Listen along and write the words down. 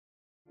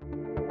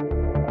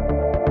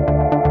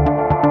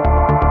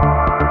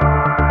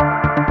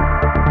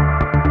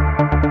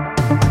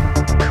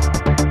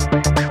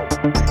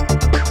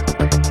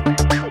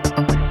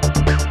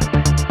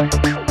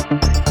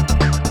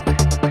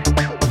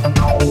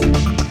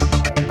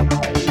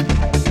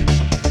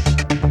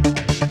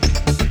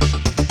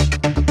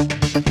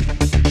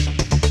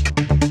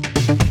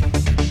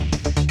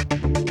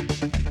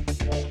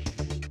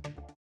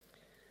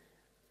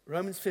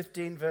Romans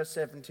 15, verse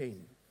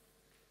 17.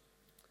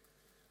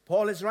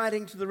 Paul is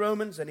writing to the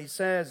Romans and he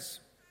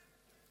says,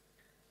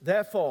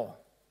 therefore,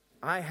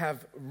 I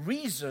have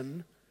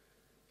reason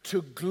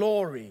to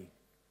glory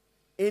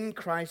in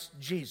Christ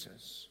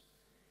Jesus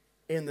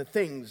in the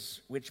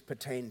things which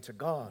pertain to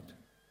God.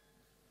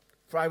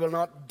 For I will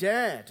not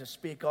dare to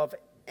speak of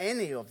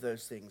any of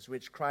those things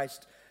which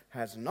Christ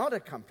has not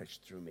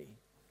accomplished through me,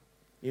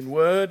 in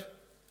word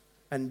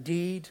and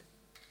deed,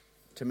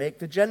 to make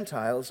the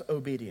Gentiles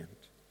obedient,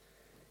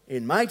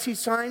 in mighty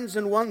signs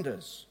and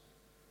wonders,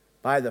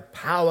 by the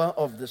power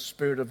of the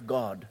Spirit of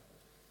God.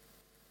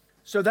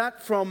 So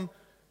that from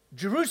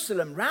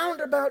Jerusalem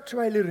round about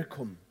to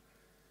Illyricum,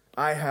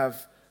 I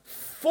have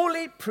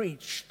fully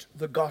preached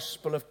the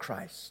gospel of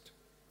Christ.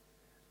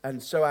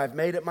 And so I've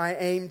made it my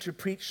aim to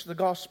preach the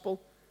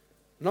gospel,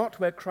 not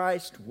where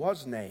Christ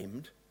was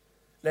named,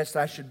 lest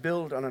I should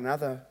build on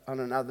another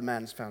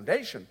man's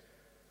foundation,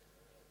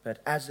 but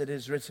as it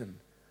is written,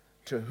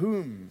 to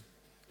whom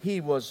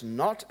he was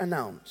not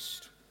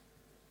announced,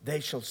 they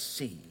shall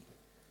see,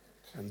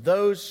 and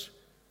those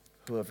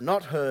who have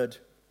not heard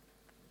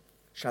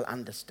shall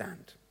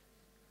understand.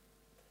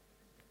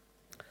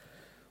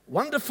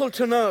 Wonderful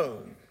to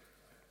know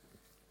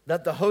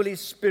that the Holy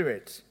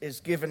Spirit is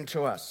given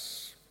to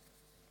us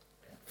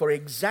for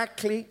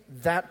exactly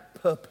that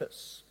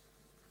purpose,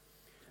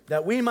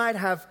 that we might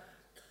have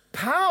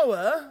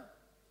power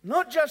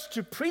not just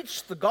to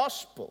preach the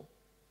gospel,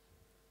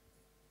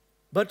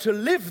 but to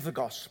live the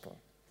gospel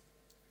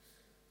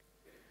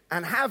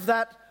and have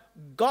that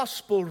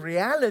gospel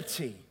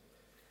reality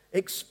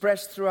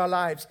expressed through our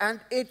lives. And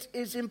it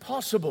is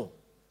impossible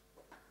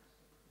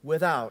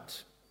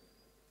without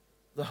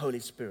the Holy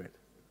Spirit.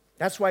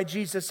 That's why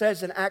Jesus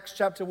says in Acts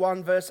chapter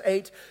 1, verse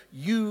 8,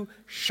 you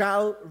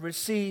shall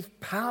receive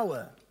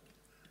power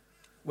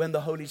when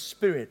the Holy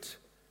Spirit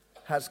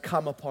has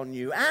come upon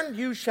you, and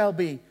you shall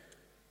be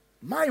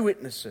my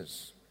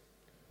witnesses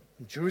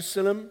in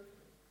Jerusalem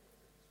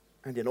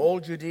and in all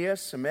Judea,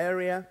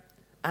 Samaria,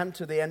 and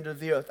to the end of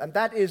the earth. And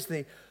that is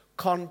the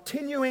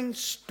continuing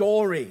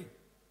story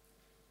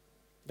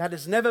that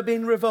has never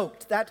been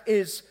revoked. That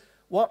is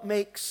what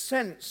makes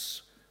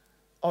sense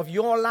of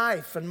your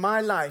life and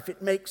my life.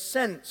 It makes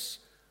sense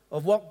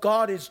of what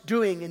God is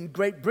doing in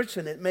Great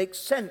Britain. It makes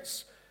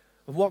sense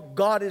of what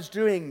God is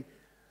doing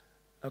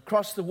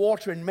across the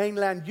water in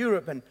mainland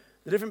Europe and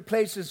the different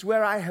places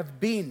where I have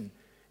been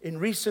in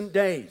recent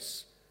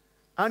days.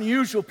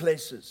 Unusual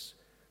places.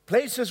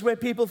 Places where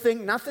people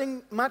think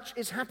nothing much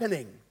is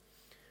happening.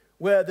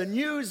 Where the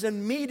news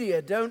and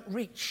media don't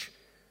reach.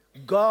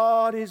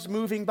 God is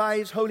moving by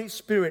His Holy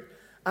Spirit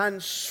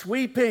and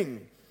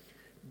sweeping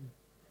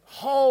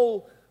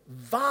whole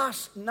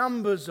vast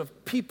numbers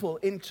of people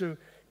into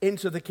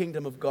the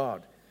kingdom of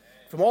God.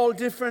 From all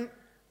different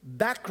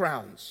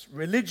backgrounds,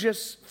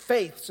 religious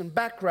faiths and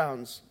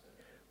backgrounds,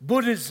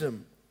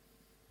 Buddhism,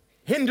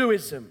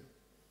 Hinduism,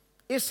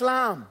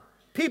 Islam.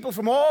 People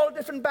from all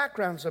different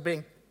backgrounds are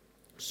being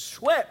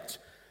swept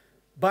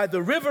by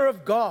the river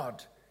of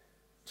God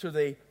to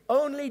the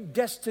only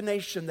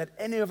destination that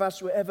any of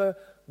us will ever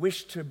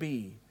wish to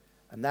be,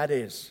 and that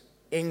is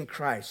in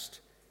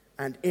Christ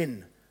and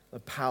in the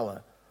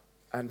power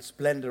and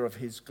splendor of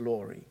His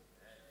glory.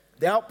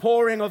 The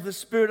outpouring of the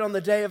Spirit on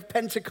the day of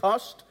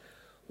Pentecost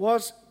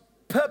was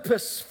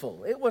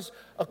purposeful. It was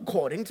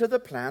according to the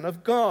plan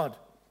of God.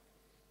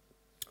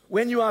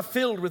 When you are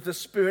filled with the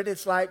Spirit,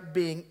 it's like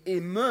being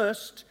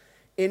immersed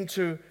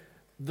into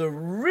the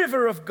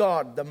river of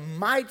God, the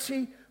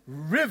mighty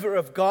river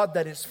of God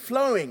that is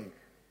flowing.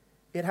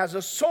 It has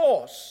a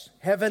source,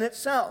 heaven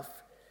itself.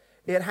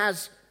 It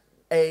has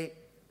a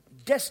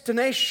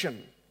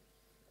destination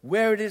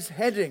where it is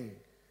heading.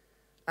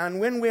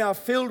 And when we are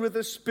filled with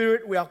the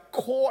Spirit, we are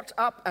caught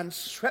up and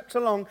swept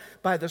along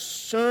by the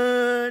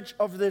surge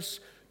of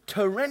this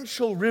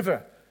torrential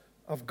river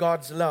of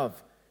God's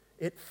love.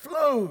 It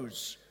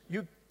flows.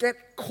 You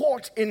get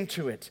caught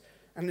into it.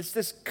 And it's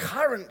this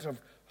current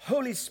of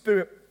Holy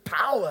Spirit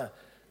power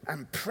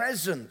and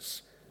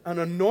presence and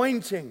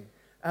anointing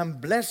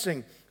and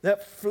blessing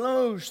that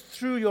flows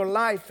through your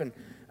life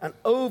and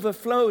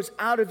overflows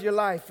out of your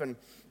life, and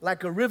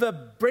like a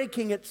river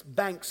breaking its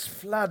banks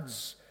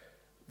floods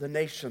the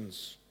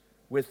nations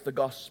with the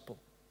gospel.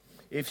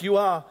 If you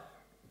are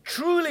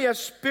truly a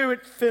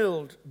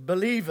Spirit-filled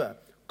believer,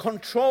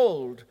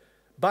 controlled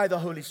by the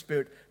Holy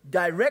Spirit,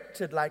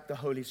 directed like the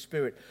Holy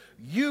Spirit,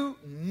 you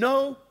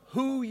know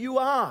who you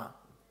are.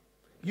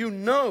 You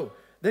know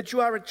that you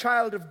are a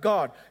child of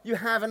God. You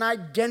have an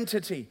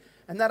identity,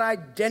 and that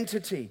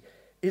identity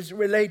is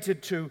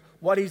related to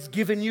what He's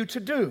given you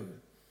to do.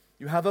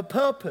 You have a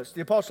purpose.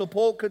 The Apostle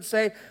Paul could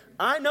say,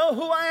 I know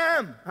who I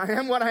am. I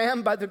am what I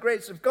am by the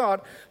grace of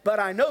God, but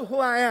I know who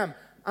I am.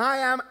 I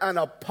am an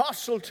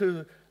apostle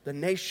to the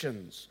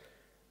nations.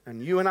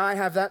 And you and I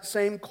have that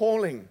same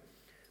calling,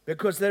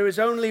 because there is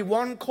only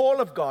one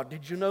call of God.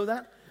 Did you know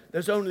that?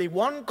 There's only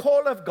one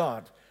call of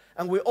God,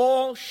 and we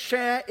all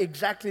share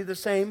exactly the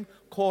same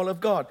call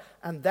of God.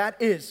 And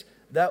that is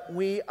that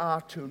we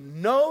are to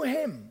know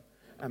Him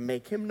and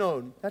make him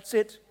known. That's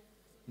it.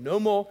 No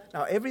more.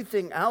 Now,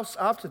 everything else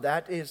after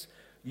that is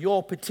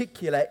your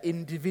particular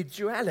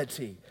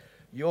individuality,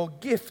 your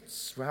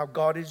gifts, how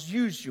God has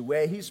used you,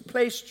 where he's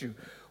placed you,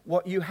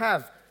 what you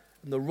have,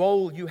 and the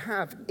role you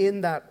have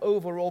in that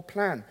overall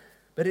plan.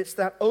 But it's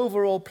that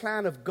overall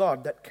plan of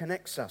God that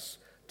connects us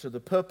to the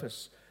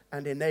purpose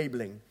and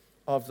enabling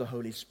of the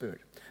Holy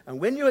Spirit. And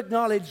when you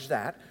acknowledge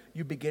that,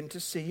 you begin to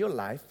see your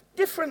life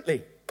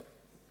differently.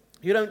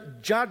 You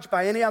don't judge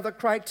by any other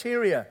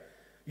criteria.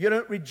 You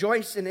don't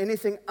rejoice in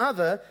anything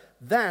other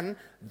than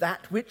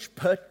that which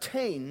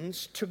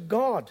pertains to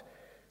God.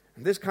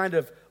 And this kind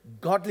of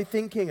godly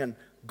thinking and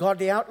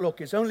godly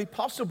outlook is only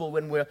possible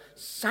when we're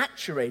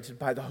saturated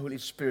by the Holy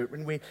Spirit,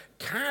 when we're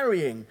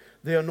carrying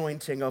the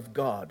anointing of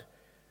God.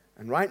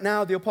 And right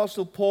now, the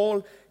Apostle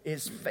Paul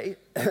is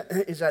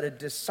at a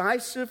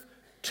decisive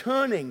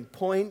turning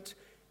point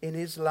in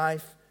his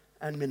life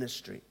and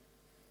ministry.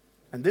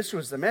 And this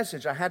was the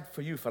message I had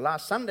for you for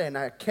last Sunday, and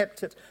I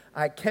kept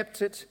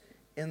it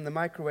in the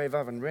microwave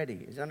oven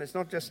ready. And it's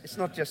not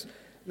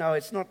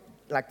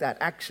like that.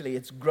 Actually,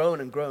 it's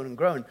grown and grown and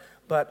grown.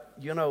 But,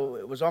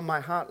 it was on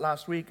my heart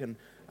last week, and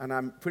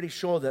I'm pretty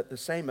sure that the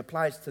same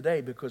applies today,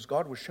 because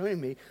God was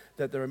showing me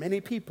that there are many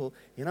people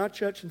in our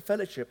church and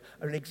fellowship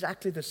are in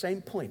exactly the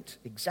same point,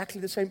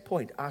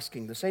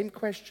 asking the same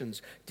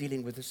questions,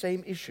 dealing with the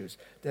same issues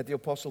that the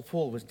Apostle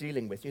Paul was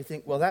dealing with. You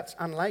think, well, that's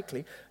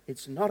unlikely.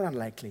 It's not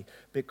unlikely,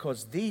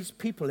 because these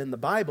people in the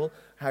Bible,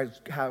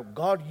 how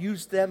God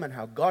used them and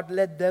how God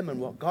led them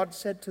and what God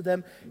said to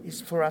them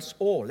is for us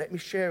all. Let me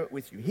share it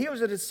with you. He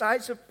was at a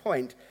decisive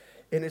point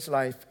in his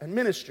life and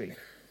ministry.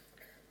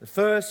 The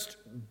first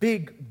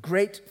big,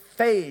 great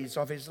phase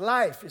of his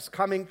life is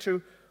coming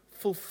to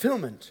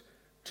fulfillment,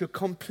 to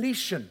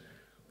completion.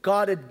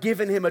 God had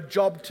given him a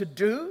job to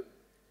do,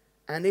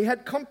 and he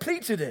had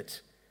completed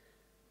it.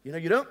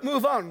 You don't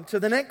move on to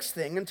the next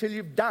thing until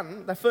you've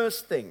done the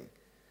first thing.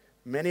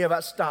 Many of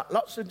us start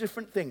lots of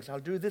different things. I'll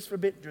do this for a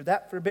bit, do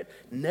that for a bit,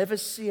 never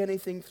see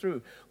anything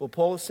through. Well,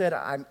 Paul said,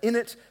 I'm in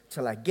it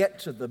till I get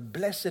to the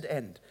blessed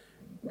end.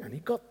 And he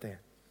got there.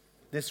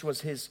 This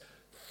was his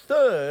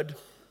third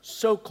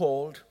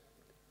so-called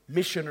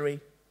missionary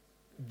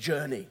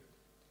journey.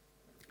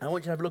 I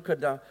want you to have a look at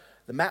the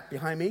map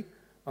behind me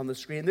on the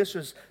screen. This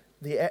was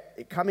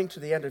coming to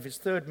the end of his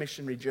third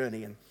missionary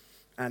journey,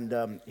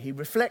 and he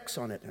reflects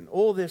on it. And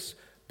all this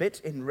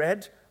bit in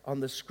red on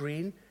the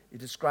screen, it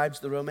describes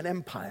the Roman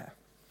Empire.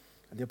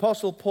 And the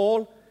Apostle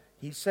Paul,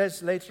 he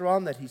says later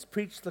on that he's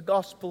preached the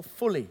gospel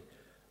fully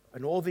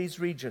in all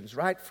these regions,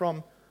 right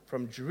from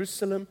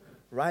Jerusalem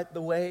right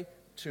the way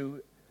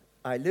to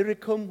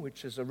Illyricum,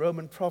 which is a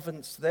Roman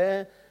province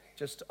there,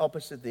 just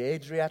opposite the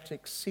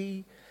Adriatic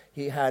Sea.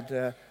 He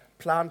had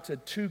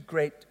planted 2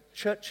 great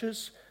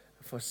churches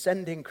for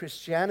sending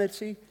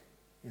Christianity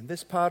in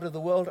this part of the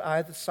world,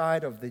 either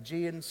side of the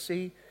Aegean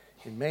Sea,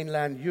 in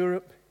mainland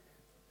Europe,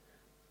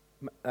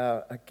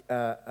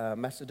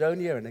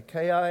 Macedonia and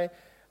Achaia,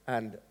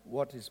 and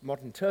what is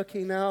modern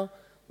Turkey now,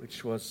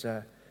 which was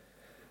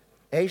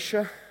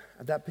Asia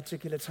at that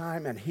particular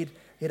time. And he'd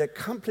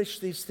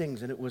accomplished these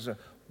things, and it was a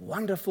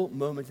wonderful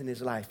moment in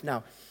his life.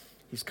 Now,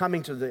 he's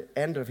coming to the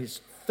end of his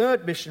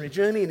third missionary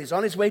journey, and he's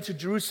on his way to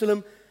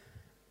Jerusalem,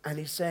 and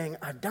he's saying,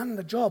 I've done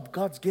the job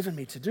God's given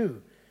me to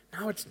do.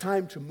 Now it's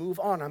time to move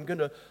on. I'm going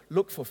to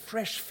look for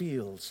fresh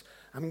fields.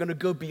 I'm going to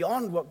go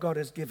beyond what God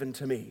has given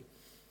to me.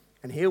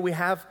 And here we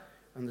have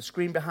on the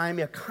screen behind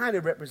me a kind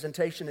of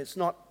representation. It's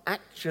not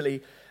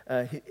actually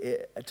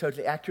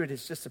totally accurate.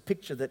 It's just a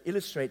picture that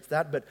illustrates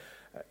that. But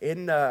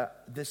in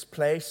this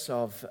place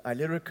of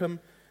Illyricum,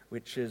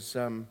 which as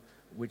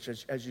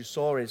you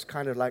saw, is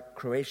kind of like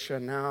Croatia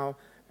now,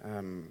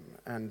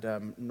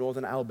 and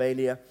northern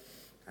Albania.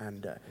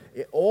 And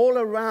all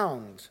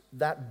around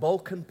that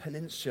Balkan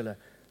peninsula,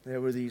 there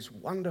were these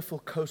wonderful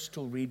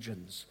coastal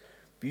regions,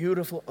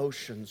 beautiful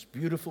oceans,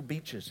 beautiful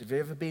beaches. If you've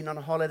ever been on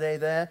a holiday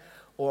there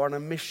or on a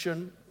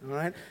mission, all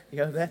right, you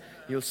go there,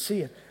 you'll see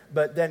it.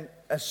 But then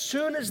as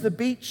soon as the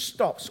beach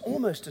stops,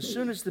 almost as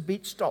soon as the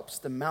beach stops,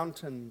 the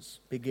mountains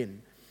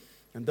begin.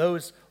 And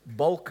those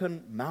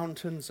Balkan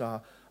mountains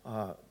are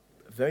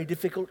very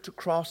difficult to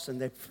cross,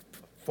 and they've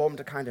formed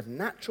a kind of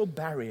natural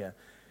barrier.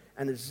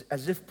 And it's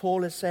as if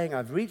Paul is saying,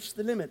 I've reached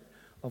the limit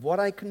of what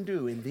I can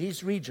do in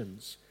these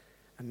regions.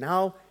 And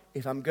now,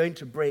 if I'm going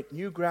to break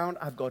new ground,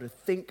 I've got to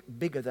think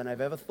bigger than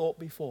I've ever thought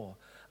before.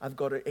 I've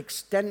got to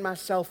extend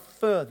myself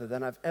further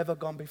than I've ever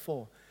gone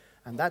before.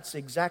 And that's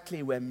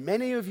exactly where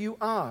many of you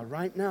are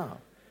right now.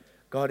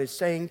 God is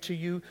saying to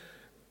you,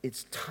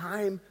 it's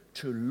time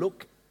to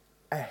look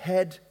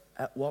ahead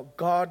at what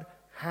God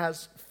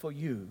has for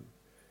you,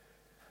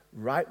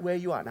 right where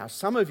you are. Now,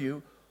 some of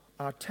you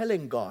are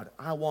telling God,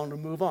 I want to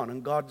move on.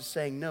 And God is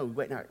saying, no,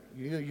 wait, now,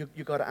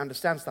 you've got to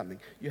understand something.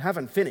 You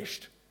haven't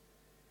finished.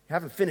 You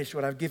haven't finished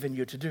what I've given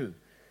you to do.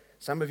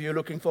 Some of you are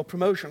looking for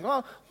promotion.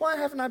 Oh, why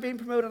haven't I been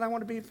promoted? I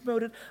want to be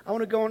promoted. I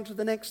want to go on to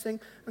the next thing.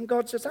 And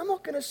God says, I'm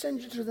not going to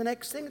send you to the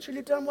next thing until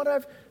you've done what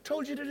I've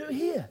told you to do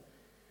here.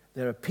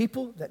 There are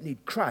people that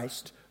need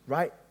Christ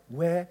right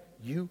where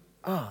you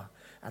are.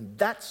 And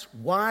that's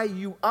why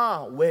you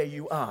are where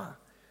you are.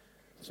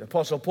 So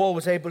Apostle Paul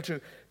was able to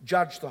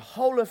judge the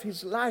whole of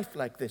his life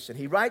like this. And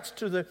he writes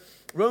to the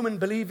Roman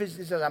believers,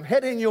 he says, I'm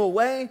heading your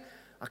way.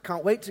 I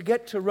can't wait to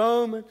get to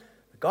Rome.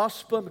 The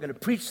gospel, I'm going to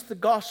preach the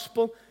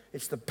gospel.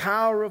 It's the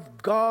power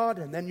of God.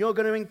 And then you're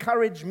going to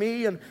encourage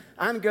me, and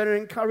I'm going to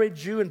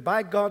encourage you. And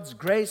by God's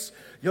grace,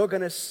 you're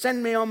going to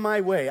send me on my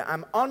way.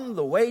 I'm on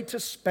the way to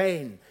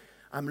Spain.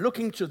 I'm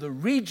looking to the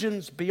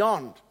regions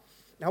beyond.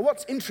 Now,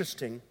 what's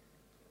interesting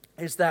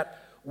is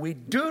that we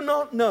do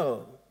not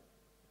know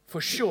for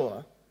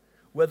sure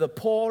whether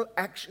Paul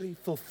actually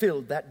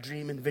fulfilled that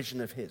dream and vision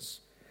of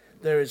his.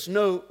 There is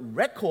no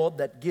record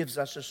that gives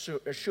us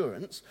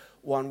assurance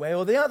one way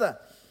or the other.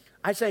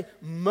 I say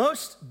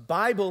most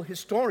Bible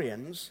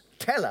historians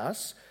tell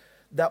us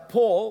that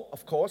Paul,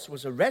 of course,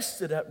 was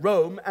arrested at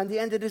Rome and he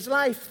ended his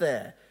life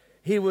there.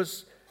 He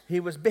was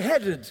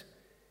beheaded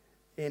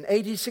in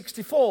AD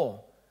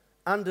 64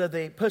 under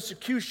the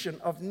persecution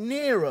of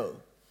Nero.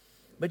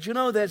 But you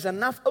know, there's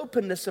enough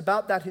openness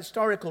about that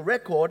historical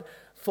record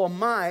for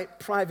my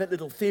private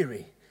little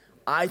theory.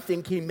 I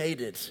think he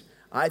made it.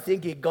 I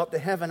think he got the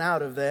heaven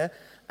out of there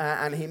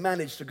and he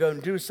managed to go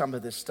and do some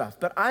of this stuff.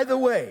 But either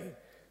way,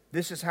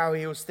 this is how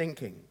he was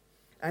thinking.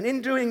 And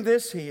in doing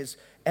this, he is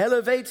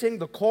elevating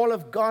the call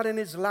of God in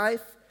his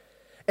life.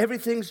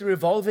 Everything's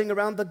revolving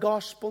around the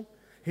gospel.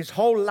 His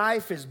whole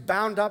life is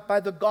bound up by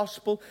the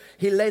gospel.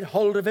 He laid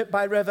hold of it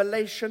by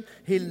revelation.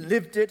 He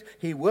lived it.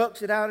 He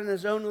worked it out in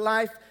his own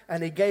life,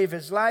 and he gave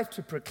his life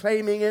to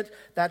proclaiming it.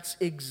 That's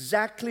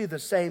exactly the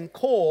same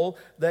call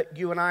that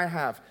you and I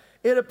have.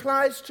 It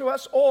applies to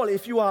us all.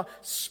 If you are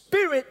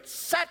spirit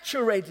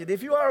saturated,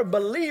 if you are a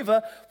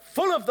believer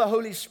full of the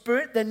Holy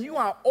Spirit, then you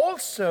are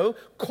also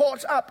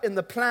caught up in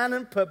the plan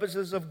and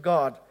purposes of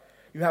God.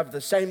 You have the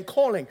same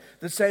calling,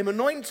 the same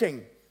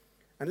anointing.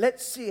 And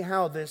let's see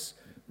how this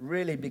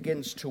really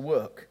begins to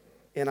work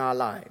in our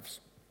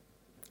lives.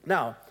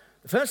 Now,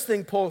 the first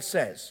thing Paul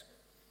says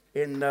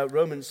in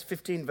Romans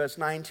 15, verse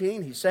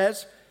 19, he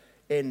says,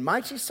 in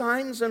mighty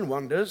signs and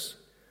wonders,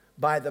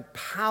 by the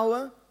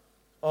power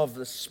of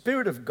the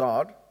Spirit of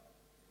God,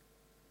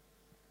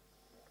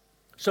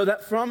 so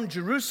that from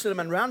Jerusalem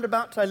and round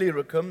about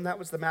Illyricum, that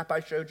was the map I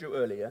showed you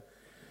earlier,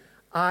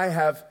 I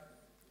have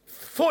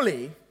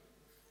fully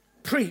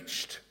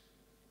preached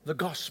the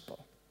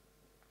gospel.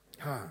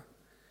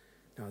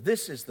 Now,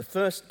 this is the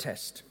first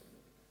test.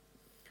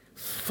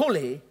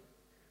 Fully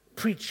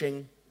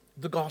preaching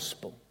the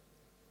gospel.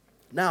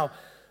 Now,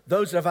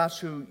 those of us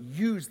who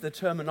use the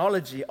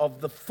terminology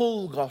of the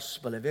full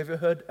gospel, have you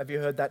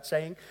heard that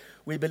saying?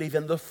 We believe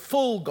in the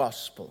full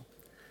gospel.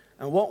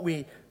 And what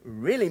we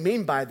really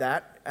mean by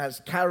that,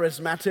 as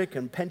charismatic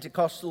and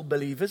Pentecostal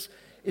believers,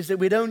 is that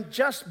we don't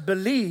just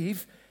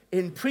believe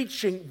in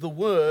preaching the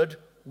word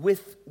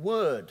with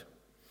word.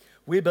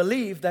 We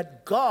believe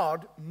that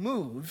God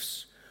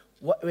moves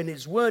when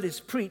his word is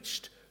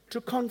preached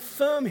to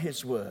confirm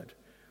his word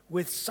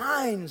with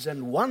signs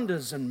and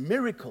wonders and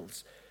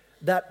miracles.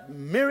 That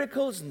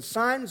miracles and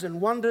signs and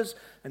wonders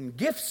and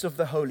gifts of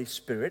the Holy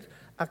Spirit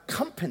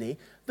accompany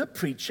the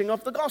preaching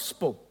of the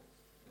gospel.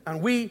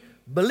 And we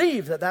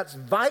believe that that's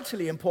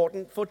vitally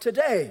important for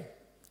today.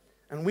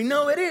 And we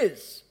know it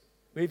is.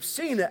 We've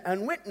seen it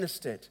and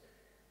witnessed it.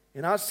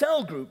 In our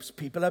cell groups,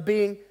 people are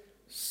being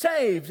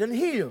saved and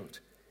healed.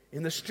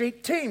 In the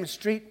street team,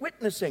 street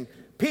witnessing,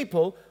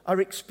 people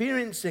are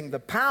experiencing the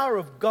power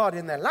of God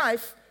in their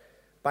life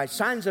by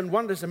signs and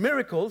wonders and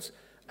miracles,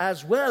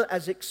 as well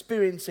as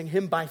experiencing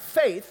him by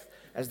faith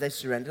as they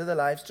surrender their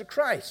lives to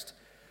Christ.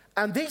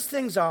 And these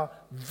things are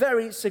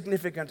very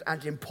significant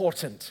and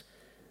important.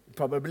 You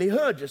probably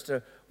heard just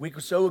a week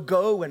or so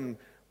ago when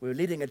we were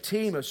leading a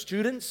team of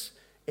students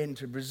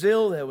into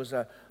Brazil, there was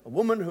a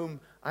woman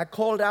whom I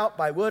called out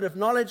by word of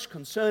knowledge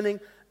concerning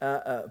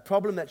a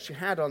problem that she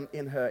had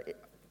in her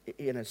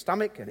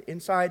stomach and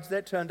insides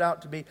there. Turned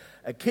out to be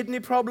a kidney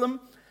problem,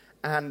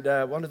 and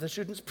one of the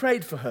students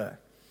prayed for her.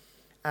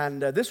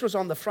 And this was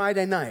on the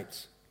Friday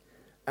night.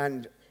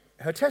 And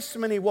her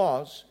testimony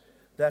was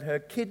that her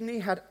kidney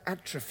had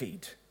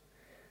atrophied.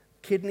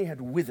 Kidney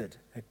had withered.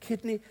 Her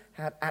kidney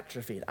had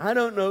atrophied. I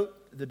don't know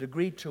the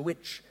degree to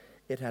which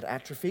it had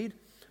atrophied,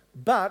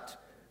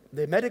 but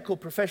the medical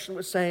professional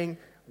was saying,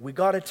 we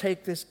got to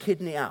take this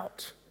kidney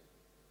out.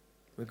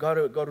 We've got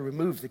to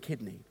remove the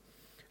kidney.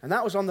 And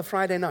that was on the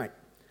Friday night.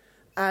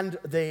 And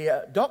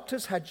the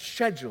doctors had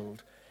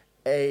scheduled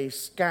a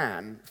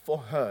scan for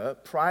her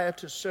prior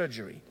to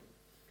surgery.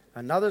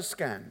 Another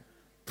scan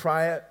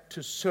prior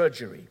to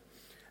surgery.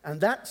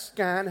 And that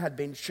scan had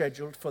been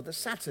scheduled for the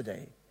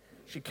Saturday.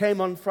 She came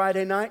on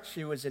Friday night.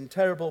 She was in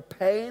terrible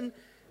pain.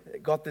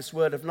 Got this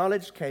word of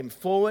knowledge, came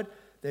forward.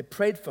 They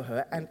prayed for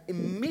her, and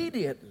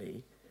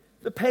immediately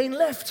the pain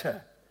left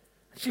her.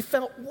 She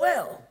felt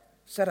well.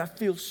 Said, I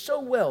feel so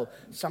well.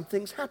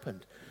 Something's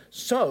happened.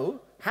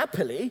 So,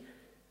 happily,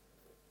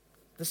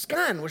 the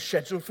scan was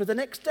scheduled for the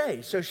next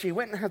day. So she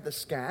went and had the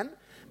scan,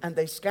 and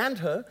they scanned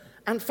her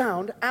and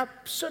found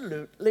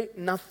absolutely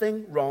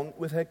nothing wrong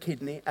with her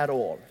kidney at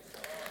all.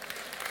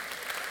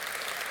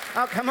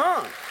 Oh, come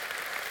on.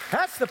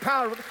 That's the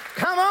power of...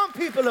 Come on,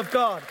 people of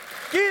God.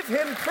 Give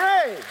him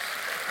praise.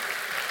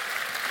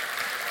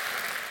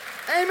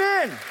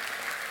 Amen.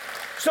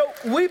 So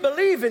we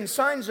believe in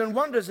signs and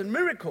wonders and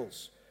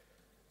miracles.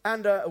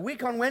 And a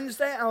week on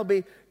Wednesday, I'll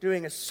be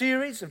doing a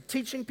series of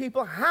teaching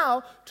people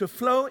how to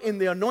flow in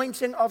the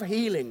anointing of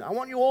healing. I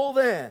want you all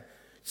there.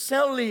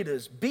 Cell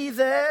leaders, be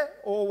there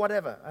or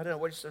whatever. I don't know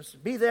what you're supposed to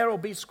be there or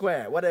be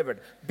square, whatever.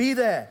 Be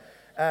there.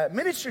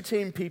 Ministry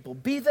team people,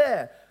 be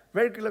there.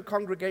 Regular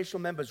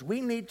congregational members,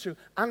 we need to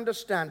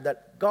understand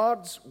that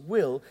God's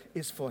will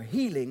is for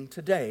healing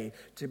today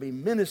to be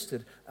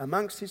ministered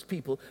amongst his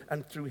people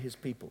and through his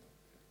people.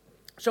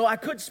 So I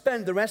could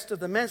spend the rest of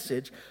the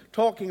message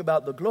talking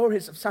about the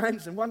glories of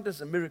signs and wonders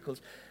and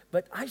miracles,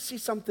 but I see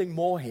something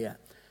more here.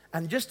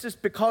 And just as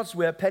because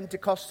we're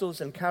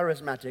Pentecostals and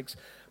charismatics,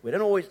 we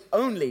don't always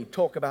only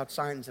talk about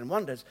signs and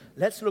wonders.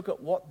 Let's look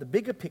at what the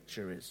bigger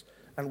picture is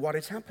and what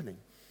is happening.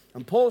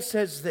 And Paul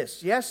says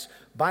this, yes,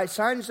 by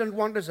signs and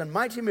wonders and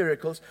mighty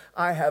miracles,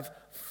 I have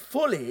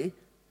fully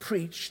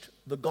preached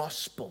the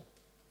gospel.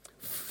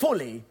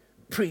 Fully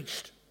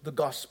preached the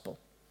gospel.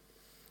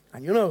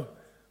 And you know,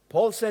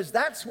 Paul says,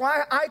 that's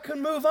why I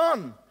can move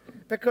on,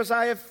 because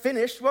I have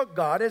finished what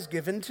God has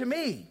given to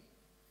me.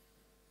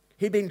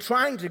 He'd been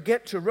trying to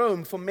get to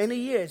Rome for many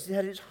years. He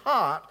had his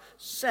heart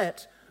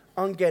set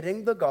on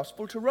getting the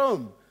gospel to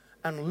Rome.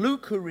 And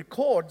Luke, who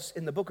records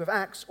in the book of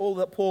Acts all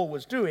that Paul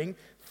was doing,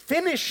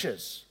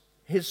 finishes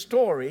his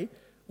story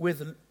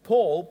with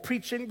Paul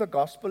preaching the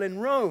gospel in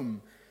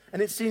Rome.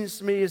 And it seems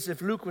to me as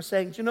if Luke was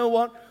saying, do you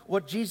know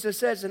what Jesus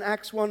says in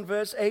Acts 1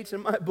 verse 8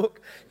 in my book?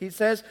 He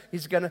says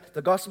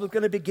the gospel is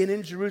going to begin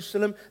in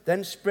Jerusalem,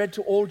 then spread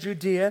to all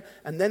Judea,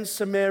 and then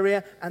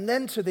Samaria, and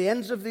then to the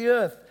ends of the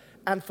earth.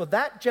 And for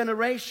that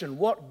generation,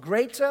 what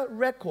greater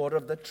record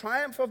of the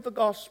triumph of the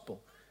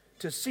gospel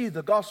to see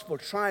the gospel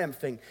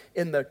triumphing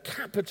in the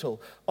capital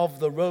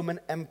of the Roman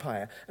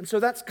Empire. And so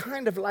that's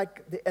kind of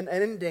like an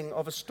ending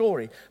of a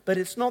story, but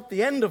it's not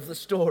the end of the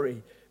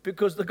story,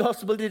 because the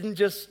gospel didn't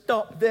just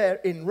stop there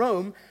in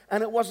Rome,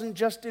 and it wasn't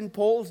just in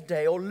Paul's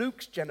day or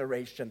Luke's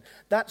generation.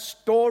 That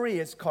story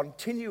is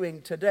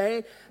continuing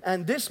today,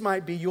 and this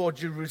might be your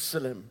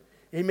Jerusalem.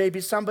 It may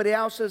be somebody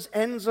else's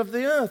ends of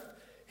the earth.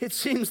 It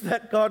seems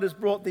that God has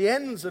brought the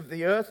ends of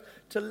the earth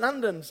to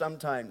London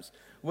sometimes,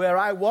 where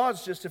I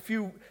was just a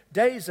few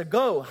days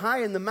ago,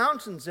 high in the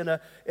mountains in a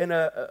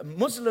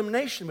Muslim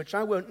nation, which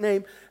I won't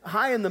name,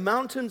 high in the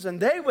mountains, and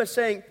they were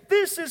saying,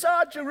 this is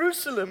our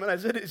Jerusalem. And I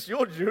said, it's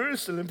your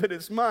Jerusalem, but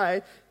it's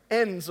my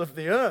ends of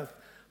the earth.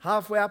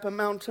 Halfway up a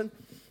mountain.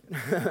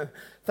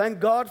 Thank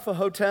God for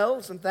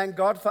hotels, and thank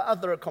God for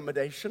other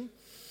accommodation,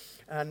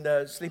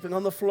 and sleeping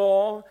on the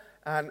floor.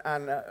 And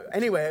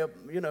anyway,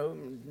 you know,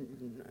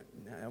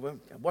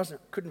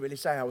 couldn't really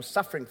say I was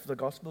suffering for the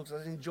gospel, because I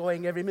was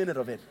enjoying every minute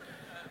of it.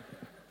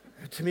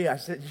 To me, I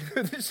said,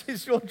 this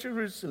is your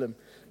Jerusalem.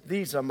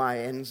 These are my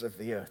ends of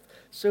the earth.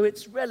 So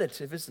it's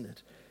relative, isn't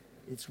it?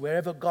 It's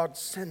wherever God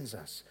sends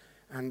us.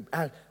 And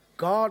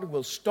God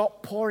will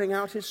stop pouring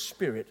out his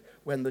Spirit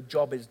when the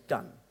job is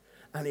done.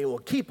 And he will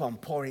keep on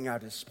pouring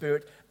out his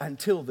Spirit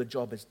until the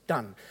job is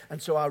done.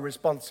 And so our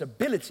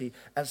responsibility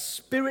as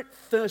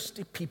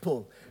Spirit-thirsty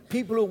people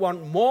who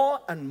want more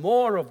and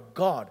more of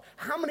God.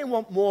 How many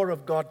want more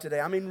of God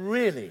today? I mean,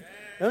 really.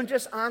 Don't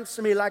just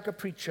answer me like a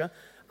preacher.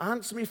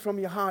 Answer me from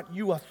your heart.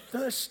 You are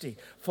thirsty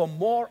for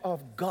more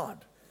of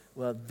God.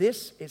 Well,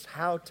 this is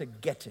how to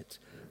get it.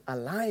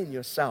 Align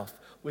yourself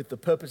with the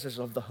purposes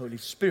of the Holy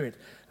Spirit,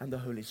 and the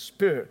Holy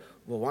Spirit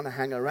will want to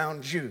hang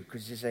around you,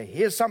 because you say,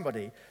 here's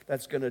somebody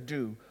that's going to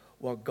do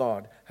what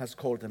God has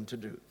called them to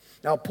do.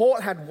 Now, Paul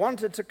had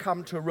wanted to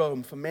come to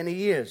Rome for many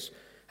years.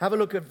 Have a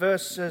look at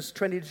verses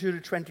 22 to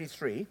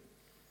 23.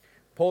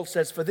 Paul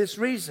says, for this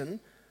reason,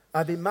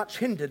 I've been much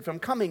hindered from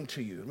coming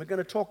to you. And we're going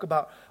to talk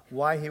about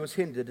why he was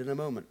hindered in a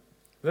moment.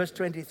 Verse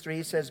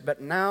 23 says, but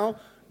now,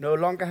 no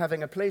longer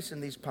having a place in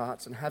these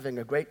parts and having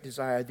a great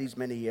desire these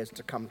many years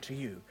to come to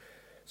you.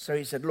 So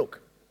he said,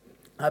 look,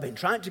 I've been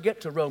trying to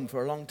get to Rome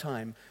for a long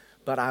time,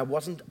 but I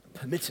wasn't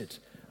permitted.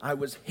 I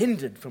was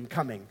hindered from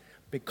coming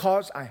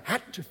because I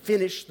had to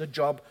finish the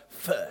job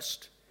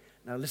first.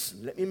 Now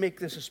listen, let me make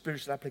this a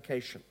spiritual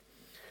application.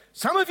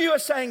 Some of you are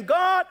saying,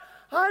 God,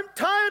 I'm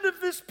tired of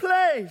this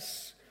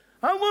place.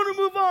 I want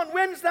to move on.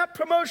 When's that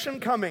promotion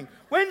coming?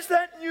 When's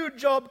that new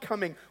job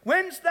coming?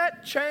 When's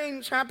that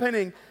change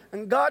happening?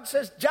 And God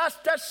says,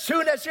 just as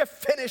soon as you've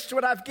finished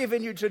what I've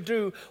given you to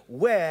do,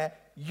 where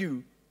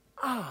you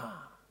are.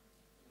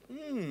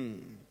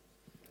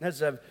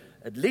 There's at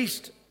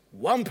least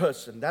one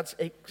person. That's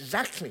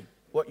exactly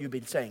what you've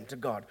been saying to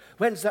God.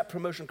 When's that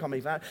promotion coming?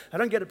 If I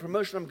don't get a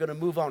promotion, I'm going to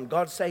move on.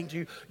 God's saying to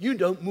you, you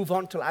don't move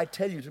on till I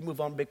tell you to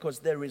move on, because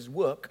there is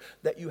work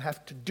that you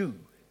have to do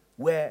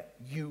where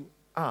you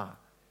are.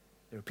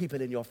 There are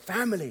people in your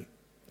family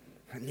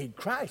that need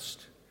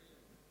Christ.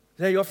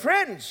 They're your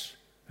friends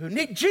who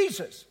need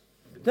Jesus.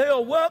 They're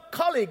your work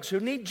colleagues who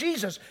need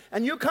Jesus.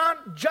 And you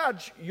can't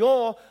judge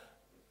your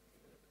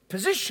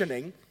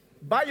positioning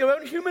by your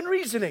own human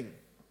reasoning.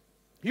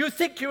 You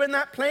think you're in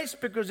that place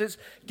because it's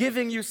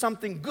giving you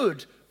something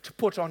good to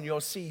put on your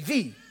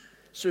CV.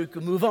 So you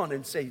can move on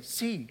and say,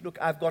 see, look,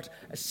 I've got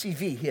a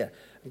CV here.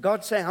 And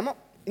God's saying, I'm not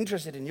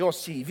interested in your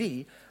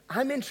CV.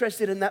 I'm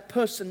interested in that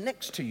person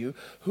next to you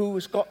who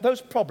has got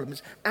those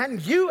problems,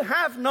 and you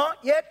have not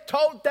yet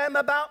told them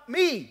about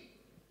me.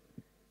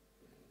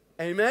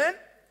 Amen?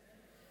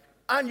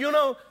 And you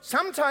know,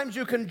 sometimes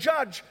you can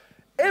judge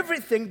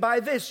everything by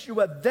this. You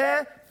are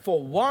there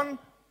for one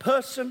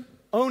person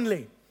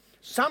only.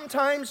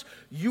 Sometimes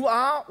you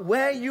are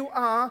where you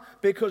are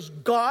because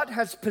God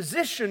has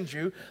positioned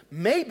you.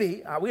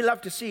 Maybe, we love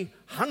to see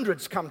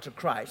hundreds come to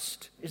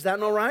Christ. Is that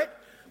not right?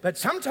 But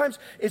sometimes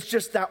it's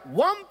just that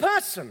one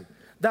person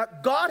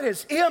that God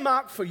has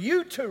earmarked for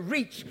you to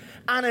reach.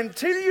 And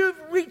until you've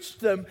reached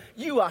them,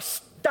 you are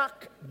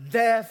stuck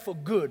there for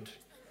good.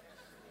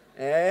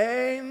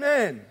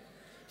 Amen.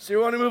 So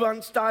you want to move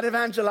on, start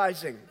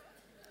evangelizing.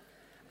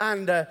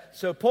 And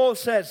so Paul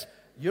says,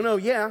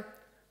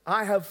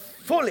 I have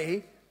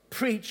fully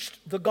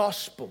preached the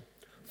gospel.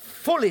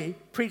 Fully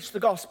preached the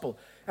gospel.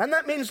 And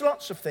that means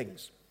lots of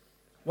things.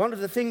 One of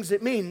the things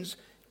it means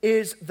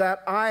is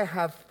that I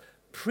have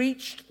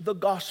preached the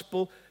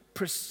gospel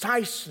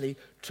precisely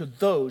to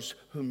those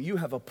whom you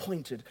have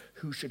appointed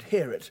who should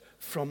hear it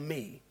from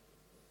me.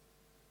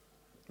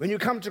 When you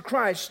come to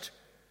Christ,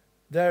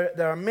 there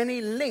are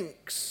many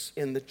links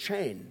in the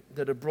chain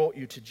that have brought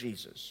you to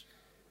Jesus.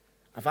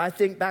 If I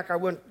think back, I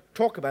won't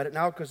talk about it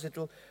now because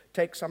it'll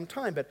take some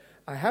time, but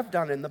I have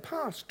done in the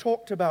past,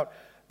 talked about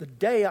the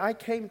day I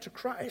came to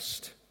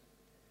Christ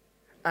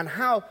and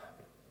how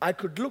I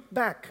could look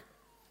back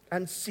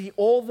and see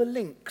all the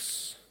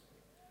links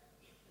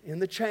in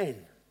the chain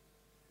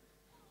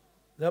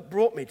that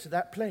brought me to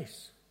that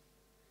place.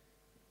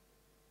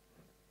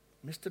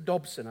 Mr.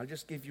 Dobson, I'll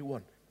just give you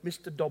one.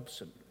 Mr.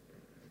 Dobson.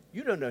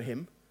 You don't know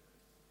him.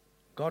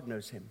 God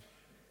knows him.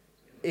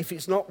 If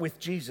he's not with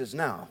Jesus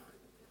now,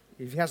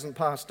 if he hasn't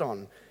passed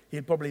on,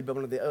 he'd probably be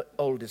one of the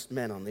oldest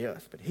men on the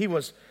earth. But he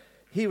was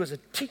a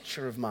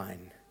teacher of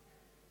mine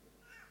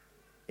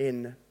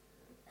in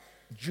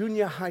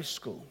junior high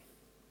school.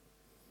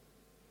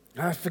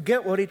 I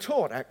forget what he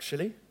taught,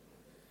 actually.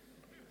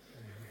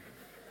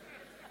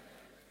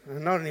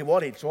 And not only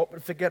what he taught,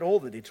 but forget all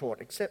that he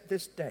taught, except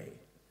this day.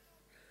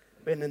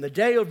 When in the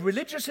day of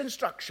religious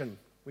instruction,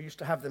 we used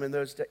to have them in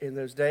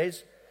those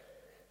days,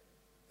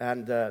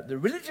 and the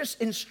religious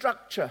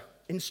instruction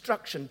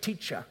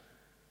teacher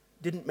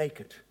didn't make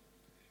it.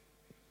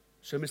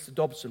 So Mr.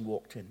 Dobson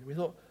walked in. We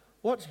thought,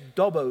 what's Mr.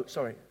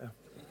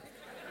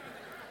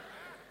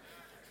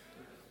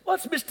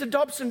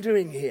 Dobson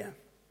doing here?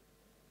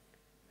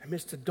 And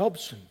Mr.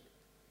 Dobson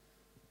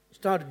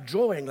started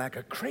drawing like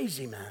a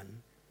crazy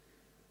man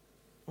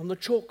on the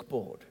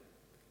chalkboard.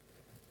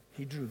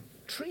 He drew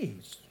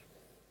trees.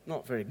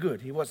 Not very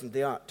good. He wasn't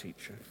the art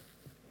teacher.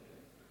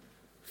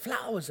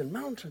 Flowers and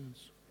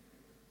mountains.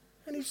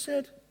 And he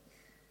said,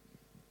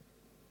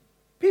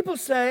 people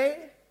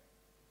say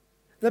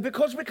that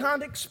because we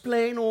can't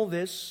explain all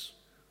this,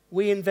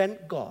 we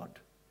invent God.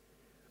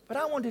 But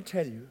I want to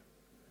tell you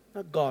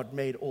that God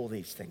made all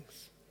these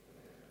things.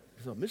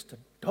 I thought, Mr.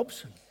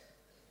 Dobson.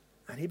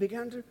 And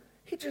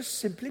he just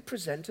simply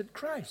presented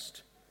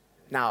Christ.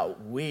 Now,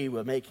 we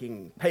were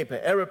making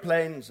paper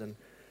aeroplanes and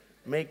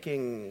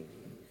making,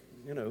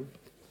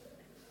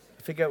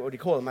 I forget what you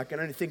call them. I can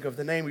only think of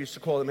the name we used to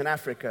call them in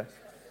Africa.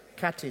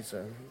 Catties.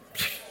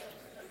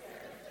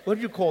 What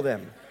do you call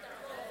them?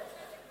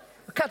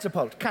 A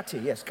catapult. Catty,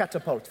 yes,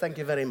 catapult. Thank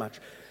you very much.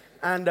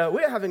 And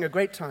we're having a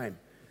great time.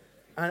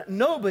 And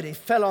nobody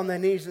fell on their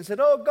knees and said,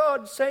 oh,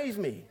 God, save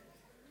me.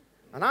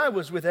 And I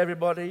was with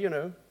everybody,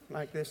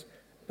 like this.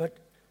 But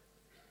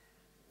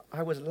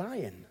I was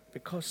lying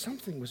because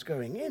something was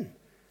going in.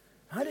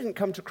 I didn't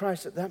come to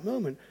Christ at that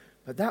moment,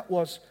 but that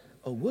was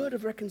a word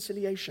of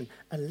reconciliation,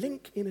 a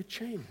link in a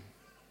chain.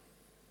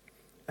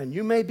 And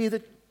you may be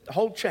the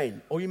whole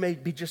chain, or you may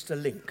be just a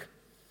link.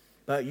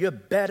 But you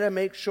better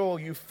make sure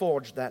you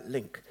forge that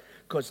link.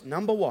 Because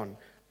number one,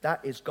 that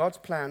is God's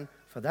plan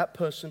for that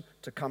person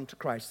to come to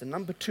Christ. And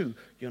number two,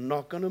 you're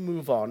not going to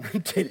move on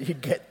until you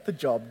get the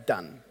job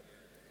done.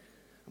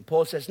 And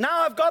Paul says,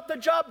 now I've got the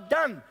job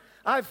done.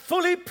 I've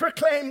fully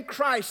proclaimed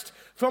Christ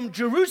from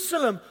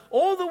Jerusalem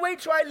all the way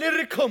to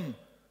Illyricum,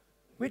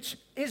 which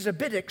is a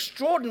bit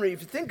extraordinary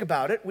if you think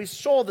about it. We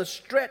saw the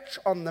stretch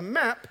on the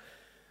map,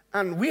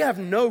 and we have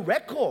no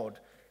record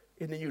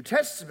in the New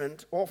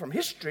Testament or from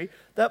history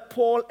that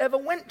Paul ever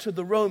went to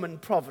the Roman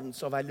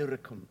province of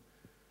Illyricum.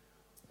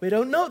 We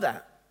don't know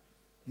that.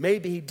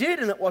 Maybe he did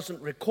and it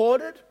wasn't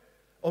recorded,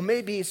 or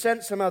maybe he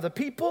sent some other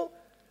people,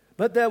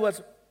 but there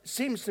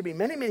seems to be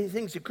many, many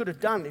things he could have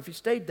done if he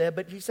stayed there,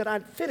 but he said,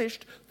 I've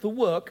finished the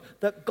work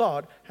that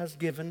God has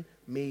given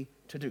me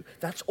to do.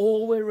 That's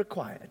all we're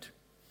required.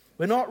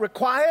 We're not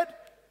required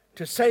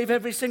to save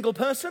every single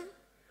person.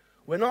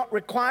 We're not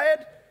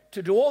required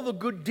to do all the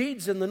good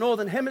deeds in the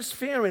Northern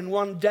Hemisphere in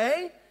one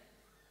day.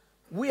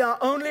 We are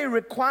only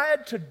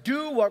required to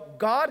do what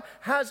God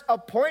has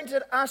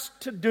appointed us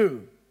to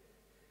do.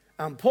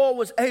 And Paul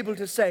was able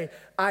to say,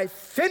 I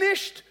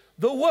finished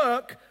the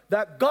work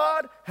that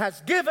God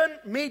has given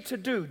me to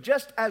do,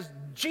 just as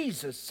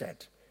Jesus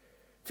said.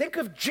 Think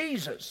of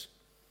Jesus.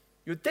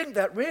 You'd think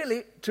that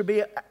really to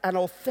be an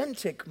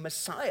authentic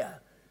Messiah,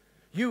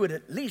 you would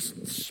at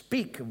least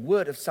speak a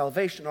word of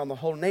salvation on the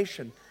whole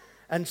nation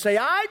and say,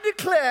 I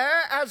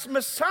declare as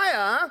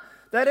Messiah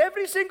that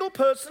every single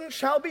person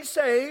shall be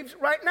saved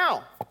right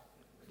now.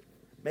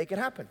 Make it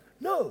happen.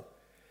 No,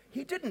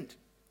 he didn't.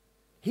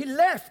 He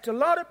left a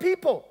lot of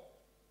people.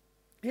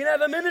 He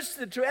never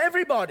ministered to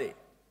everybody.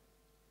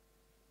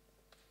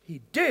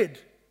 He did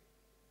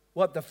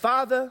what the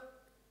Father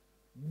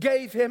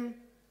gave him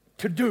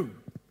to do,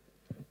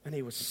 and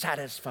he was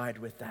satisfied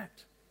with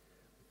that.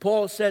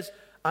 Paul says,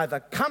 I've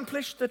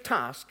accomplished the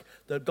task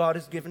that God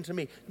has given to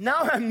me.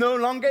 Now I'm no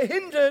longer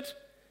hindered.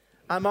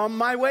 I'm on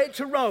my way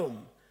to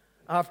Rome.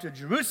 After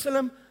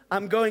Jerusalem,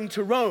 I'm going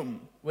to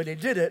Rome. Well, he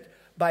did it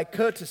by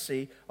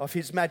courtesy of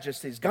His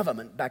Majesty's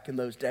government back in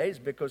those days,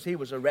 because he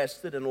was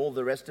arrested and all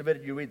the rest of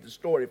it. You read the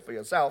story for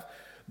yourself.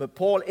 But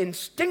Paul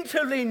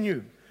instinctively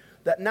knew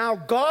that now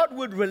God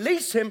would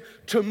release him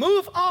to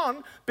move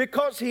on,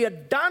 because he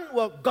had done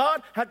what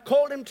God had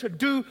called him to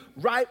do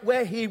right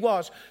where he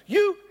was.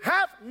 You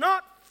have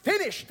not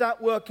finished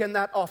that work in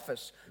that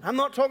office. I'm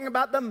not talking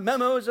about the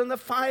memos and the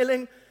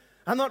filing.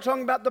 I'm not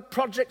talking about the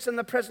projects and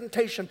the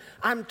presentation.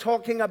 I'm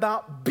talking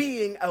about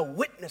being a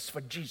witness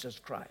for Jesus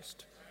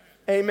Christ.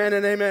 Amen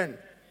and amen.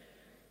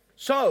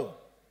 So,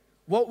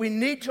 what we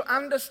need to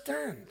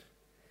understand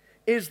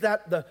is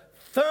that the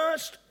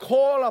first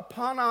call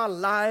upon our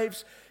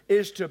lives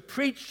is to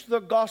preach the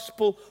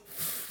gospel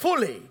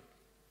fully.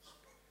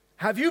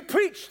 Have you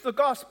preached the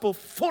gospel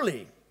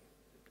fully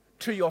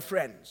to your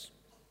friends?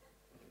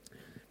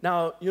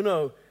 Now, you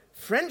know,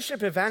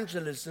 friendship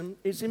evangelism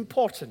is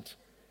important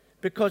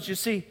because, you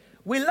see,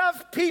 we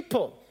love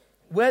people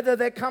whether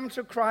they come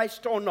to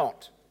Christ or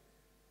not.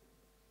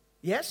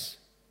 Yes?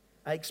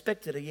 I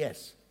expected a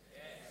yes.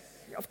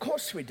 Yes. Of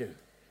course we do.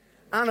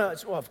 And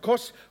well, of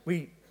course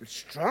we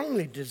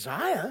strongly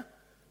desire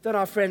that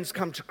our friends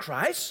come to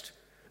Christ,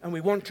 and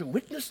we want to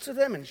witness to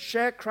them and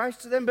share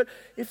Christ to them. But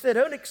if they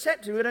don't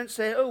accept Him, we don't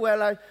say, oh,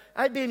 well,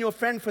 I've been your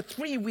friend for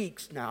 3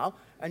 weeks now,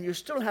 and you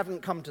still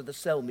haven't come to the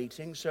cell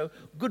meeting, so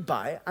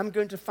goodbye. I'm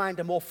going to find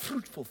a more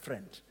fruitful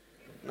friend.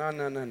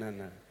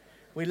 No.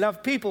 We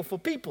love people for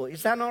people.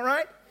 Is that not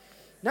right?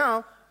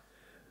 Now,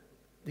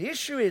 the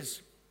issue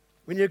is,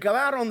 when you go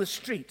out on the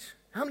street,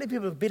 how many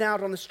people have been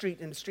out on the street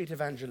in street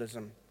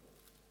evangelism?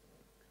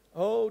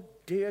 Oh,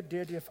 dear.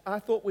 I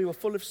thought we were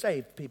full of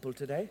saved people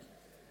today.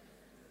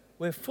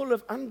 We're full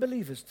of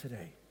unbelievers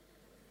today.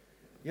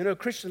 You know,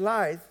 Christian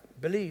Life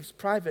believes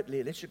privately,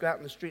 unless you go out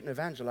in the street and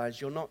evangelize,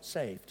 you're not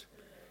saved.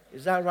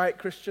 Is that right,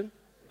 Christian?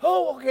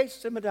 Oh, okay,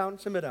 simmer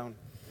down.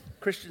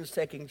 Christian's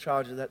taking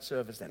charge of that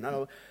service then.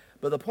 No,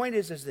 but the point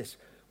is this.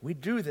 We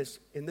do this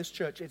in this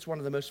church. It's one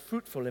of the most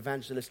fruitful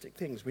evangelistic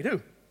things we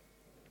do.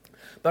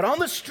 But on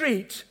the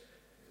street,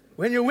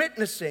 when you're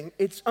witnessing,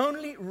 it's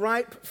only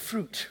ripe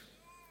fruit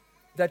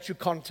that you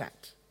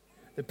contact.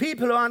 The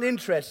people who aren't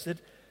interested,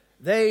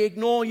 they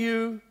ignore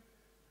you,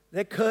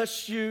 they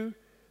curse you,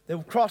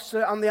 they'll cross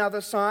on the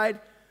other side.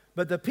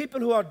 But the people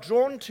who are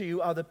drawn to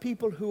you are the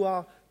people who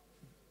are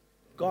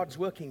God's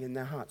working in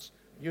their hearts.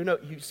 You know,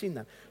 you've seen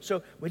that.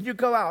 So when you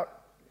go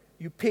out,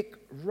 you pick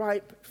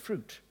ripe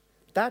fruit.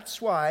 That's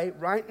why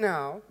right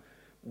now,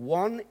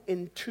 1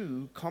 in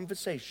 2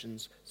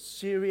 conversations,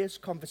 serious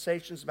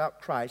conversations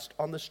about Christ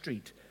on the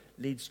street,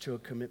 leads to a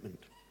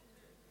commitment.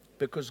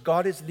 Because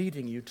God is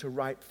leading you to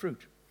ripe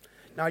fruit.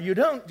 Now, you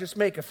don't just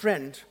make a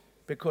friend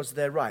because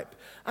they're ripe.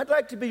 I'd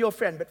like to be your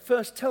friend, but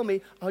first tell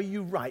me, are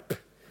you ripe?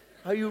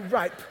 Are you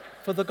ripe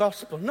for the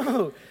gospel?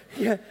 No.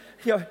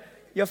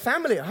 Your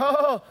family,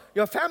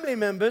 your family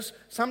members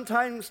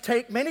sometimes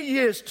take many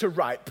years to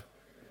ripe.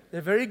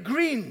 They're very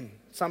green,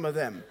 some of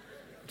them.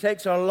 It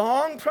takes a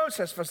long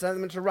process for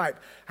them to ripe.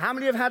 How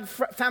many have had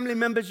family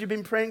members you've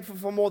been praying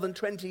for more than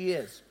 20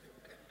 years?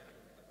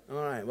 All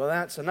right, well,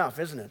 that's enough,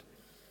 isn't it?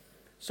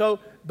 So,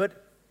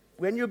 but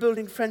when you're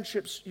building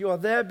friendships, you are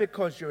there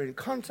because you're in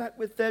contact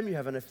with them, you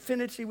have an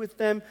affinity with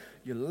them,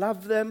 you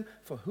love them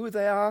for who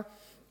they are,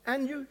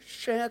 and you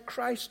share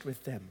Christ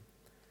with them.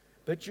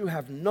 But you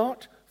have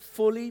not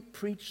fully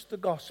preached the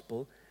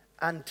gospel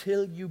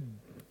until you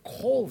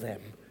call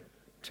them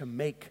to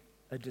make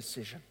a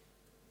decision.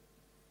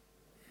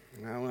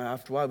 Now,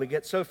 after a while, we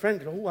get so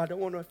friendly. Oh, I don't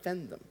want to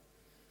offend them.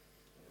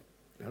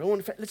 I don't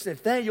want to. Listen,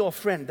 if they're your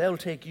friend, they'll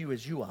take you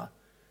as you are.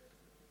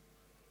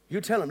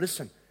 You tell them,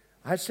 listen,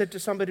 I said to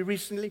somebody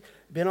recently,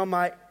 been on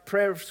my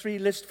prayer of 3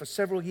 list for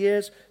several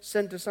years,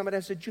 sent to somebody,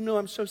 I said, you know,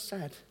 I'm so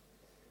sad.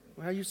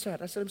 Why are you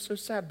sad? I said, I'm so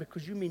sad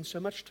because you mean so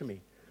much to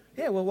me.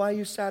 Yeah, well, why are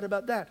you sad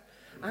about that?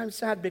 I'm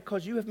sad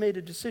because you have made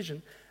a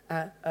decision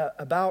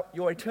about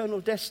your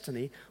eternal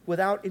destiny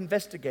without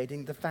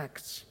investigating the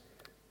facts.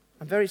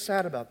 I'm very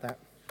sad about that.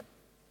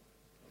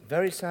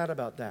 Very sad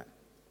about that.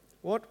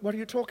 What are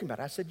you talking about?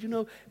 I said,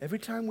 every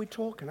time we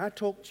talk and I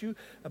talk to you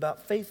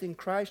about faith in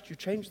Christ, you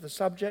change the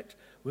subject.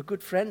 We're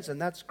good friends and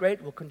that's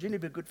great. We'll continue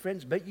to be good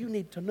friends. But you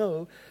need to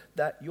know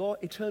that your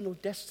eternal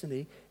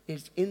destiny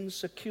is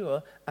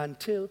insecure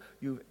until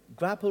you've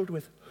grappled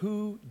with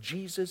who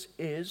Jesus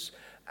is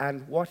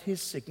and what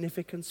his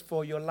significance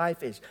for your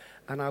life is.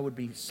 And I would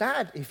be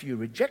sad if you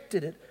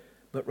rejected it.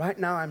 But right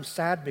now I'm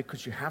sad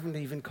because you haven't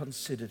even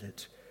considered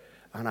it.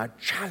 And I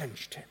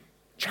challenged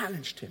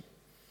him.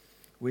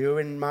 We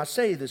were in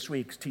Marseille this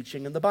week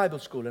teaching in the Bible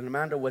school, and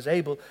Amanda was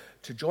able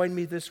to join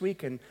me this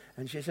week, and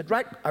she said,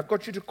 right,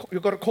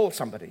 you've got to call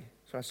somebody.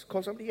 So I said,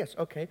 call somebody? Yes,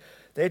 okay.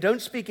 They don't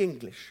speak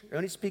English, they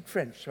only speak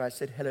French. So I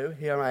said, hello,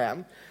 here I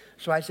am.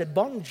 So I said,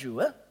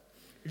 bonjour,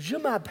 je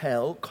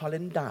m'appelle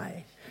Colin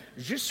Dye.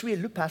 Je suis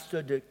le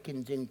pasteur de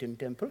Kensington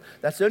Temple.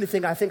 That's the only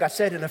thing I think I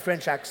said in a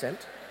French accent,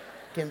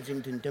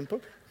 Kensington Temple.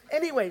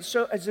 Anyway,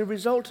 so as a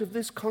result of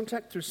this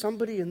contact through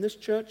somebody in this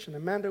church, and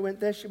Amanda went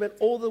there, she went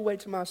all the way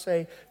to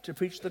Marseille to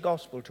preach the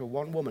gospel to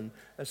one woman,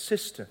 a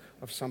sister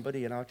of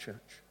somebody in our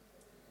church.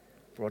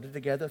 Brought it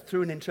together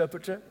through an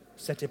interpreter.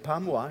 C'était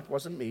pas moi, it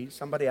wasn't me,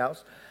 somebody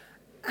else.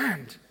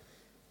 And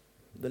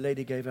the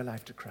lady gave her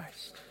life to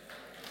Christ.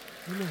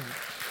 Amen.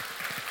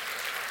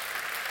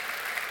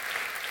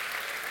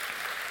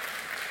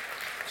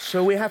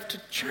 So we have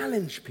to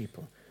challenge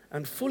people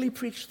and fully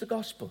preach the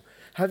gospel.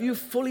 Have you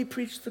fully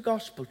preached the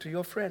gospel to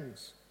your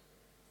friends?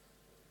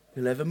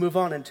 You'll never move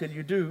on until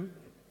you do.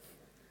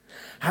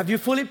 Have you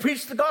fully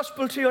preached the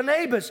gospel to your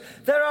neighbors?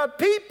 There are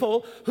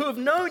people who have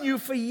known you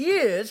for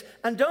years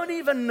and don't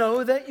even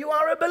know that you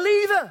are a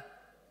believer.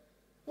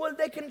 Well,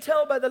 they can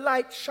tell by the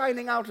light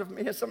shining out of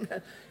me.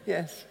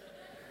 Yes.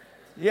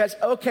 Yes,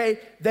 okay,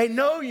 they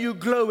know you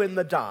glow in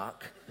the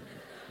dark.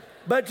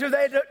 But do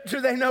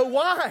they know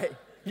why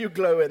you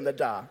glow in the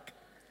dark?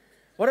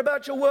 What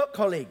about your work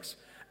colleagues?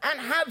 And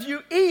have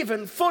you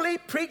even fully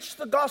preached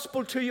the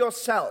gospel to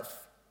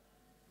yourself?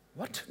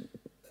 What?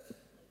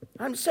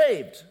 I'm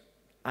saved.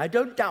 I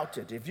don't doubt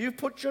it. If you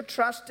put your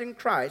trust in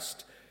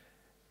Christ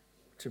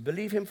to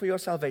believe him for your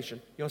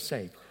salvation, you're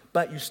saved.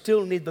 But you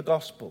still need the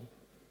gospel.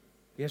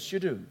 Yes, you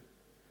do.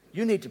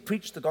 You need to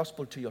preach the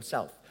gospel to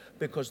yourself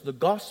because the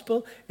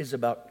gospel is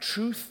about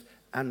truth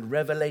and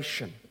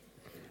revelation.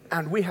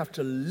 And we have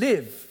to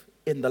live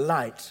in the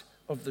light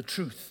of the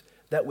truth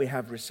that we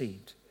have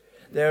received.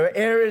 There are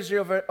areas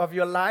of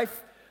your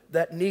life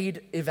that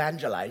need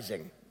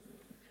evangelizing.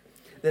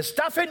 There's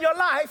stuff in your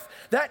life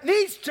that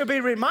needs to be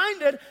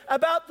reminded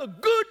about the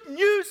good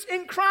news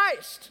in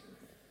Christ.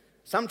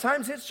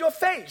 Sometimes it's your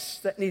face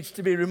that needs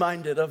to be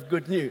reminded of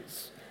good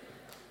news.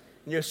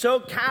 And you're so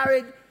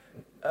carrying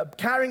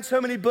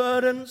so many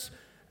burdens,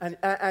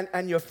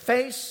 and your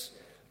face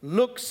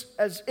looks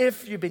as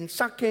if you've been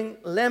sucking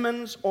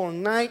lemons all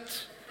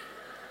night.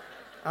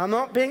 I'm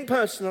not being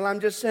personal,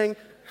 I'm just saying,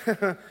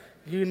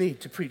 you need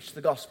to preach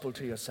the gospel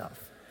to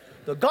yourself.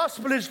 The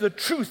gospel is the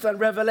truth and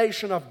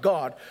revelation of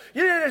God.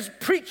 You need to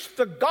preach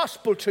the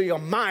gospel to your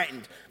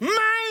mind.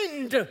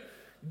 Mind!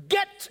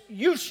 Get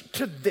used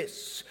to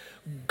this.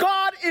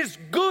 God is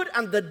good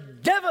and the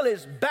devil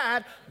is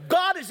bad.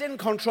 God is in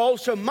control.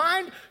 So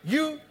mind,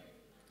 you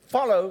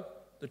follow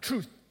the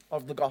truth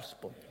of the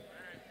gospel.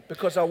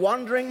 Because a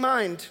wandering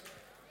mind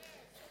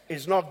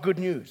is not good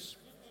news.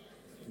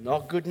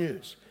 Not good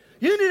news.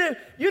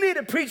 You need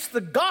to preach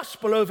the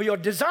gospel over your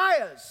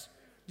desires.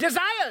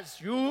 Desires.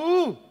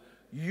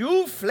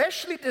 You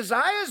fleshly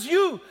desires.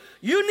 You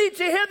need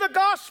to hear the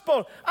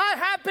gospel. I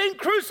have been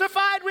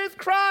crucified with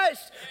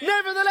Christ.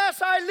 Nevertheless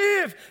I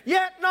live.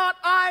 Yet not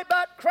I,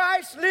 but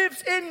Christ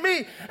lives in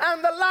me.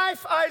 And the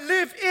life I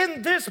live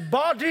in this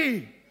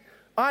body,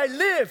 I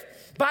live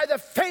by the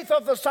faith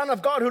of the Son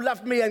of God who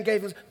loved me and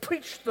gave us.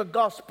 Preach the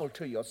gospel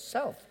to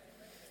yourself.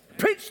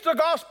 Preach the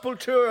gospel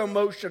to your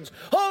emotions.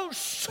 Oh,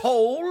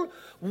 soul,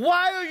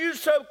 why are you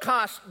so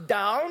cast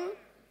down?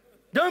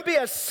 Don't be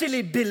a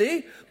silly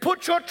Billy.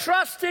 Put your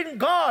trust in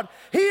God.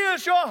 He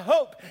is your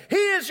hope. He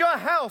is your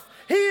health.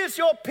 He is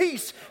your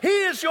peace. He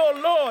is your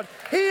Lord.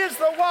 He is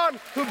the one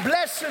who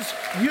blesses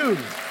you.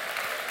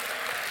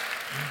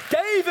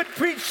 David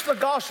preached the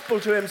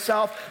gospel to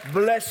himself.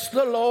 Bless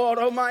the Lord,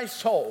 O my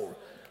soul.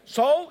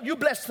 Soul, you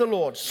bless the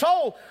Lord.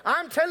 Soul,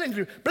 I'm telling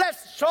you,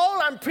 bless soul,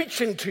 I'm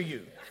preaching to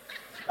you.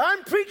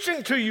 I'm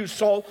preaching to you,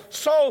 soul.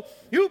 Soul,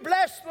 you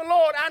bless the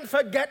Lord and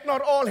forget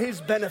not all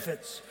his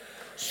benefits.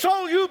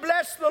 Soul, you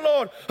bless the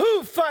Lord,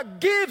 who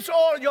forgives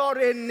all your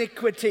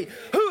iniquity,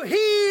 who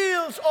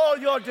heals all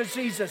your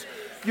diseases.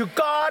 You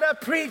gotta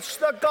preach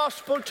the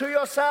gospel to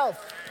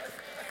yourself.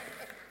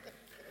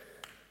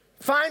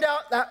 Find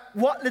out that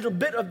what little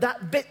bit of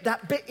that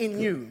bit in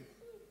you,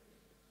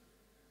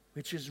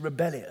 which is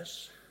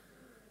rebellious,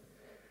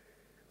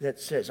 that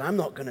says, I'm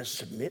not going to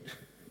submit.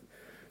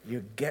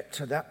 You get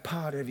to that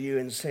part of you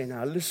and say,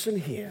 now listen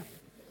here.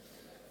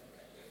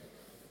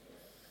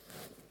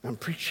 I'm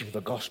preaching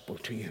the gospel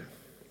to you.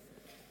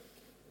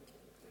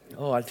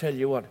 Oh, I'll tell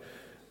you what,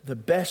 the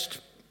best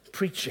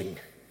preaching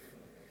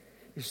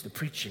is the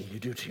preaching you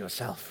do to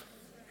yourself.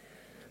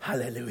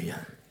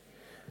 Hallelujah.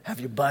 Have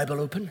your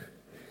Bible open.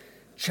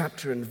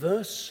 chapter and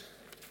verse,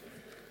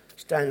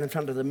 stand in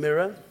front of the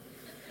mirror,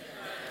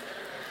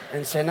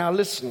 and say, now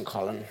listen,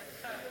 Colin,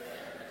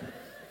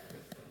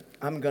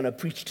 I'm going to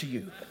preach to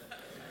you.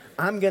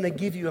 I'm going to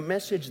give you a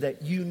message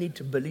that you need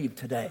to believe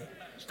today.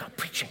 Start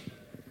preaching.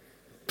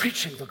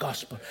 Preaching the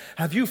gospel.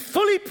 Have you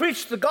fully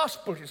preached the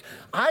gospel?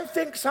 I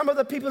think some of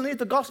the people who need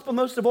the gospel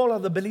most of all are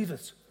the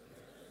believers.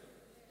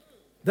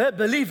 They're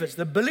believers.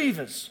 The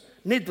believers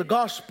need the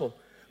gospel.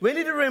 We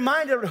need a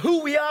reminder of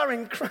who we are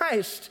in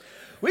Christ.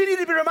 We need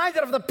to be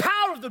reminded of the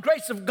power of the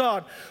grace of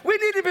God. We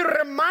need to be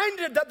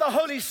reminded that the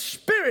Holy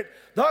Spirit,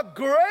 the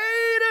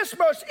greatest,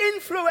 most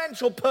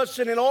influential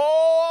person in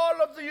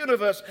all of the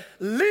universe,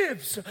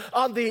 lives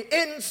on the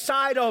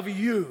inside of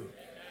you.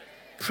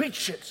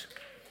 Preach it.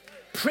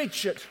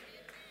 Preach it.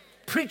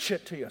 Preach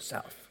it to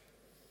yourself.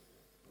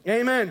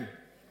 Amen.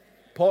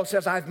 Paul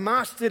says, I've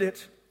mastered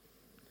it.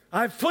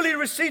 I've fully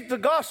received the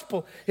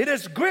gospel. It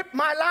has gripped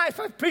my life.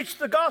 I've preached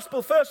the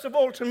gospel first of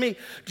all to me.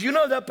 Do you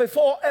know that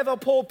before ever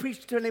Paul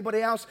preached to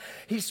anybody else,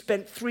 he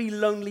spent 3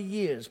 lonely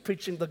years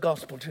preaching the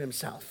gospel to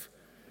himself?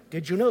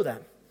 Did you know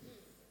that?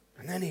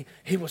 And then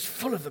he was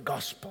full of the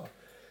gospel.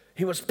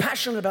 He was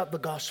passionate about the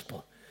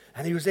gospel.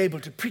 And he was able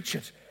to preach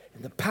it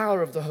in the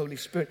power of the Holy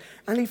Spirit.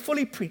 And he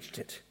fully preached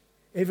it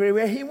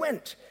everywhere he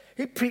went.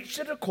 He preached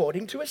it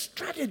according to a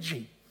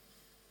strategy.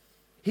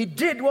 He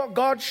did what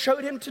God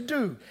showed him to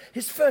do.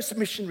 His first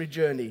missionary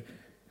journey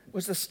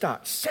was the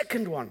start.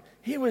 Second one,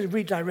 he was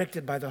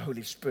redirected by the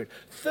Holy Spirit.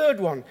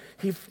 Third one,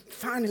 he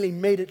finally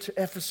made it to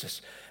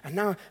Ephesus. And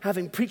now,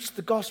 having preached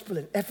the gospel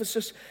in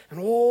Ephesus, and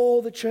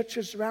all the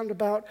churches round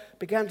about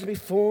began to be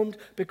formed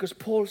because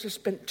Paul just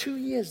spent 2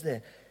 years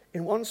there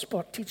in one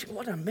spot teaching.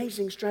 What an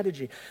amazing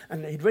strategy.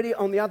 And he'd ready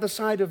on the other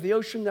side of the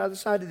ocean, the other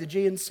side of the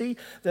Aegean Sea,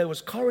 there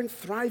was Corinth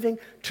thriving,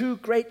 2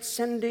 great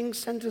sending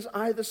centers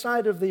either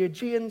side of the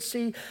Aegean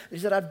Sea. And he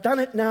said, I've done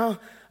it now.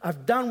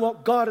 I've done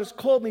what God has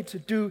called me to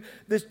do.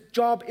 This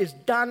job is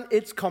done.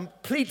 It's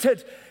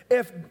completed.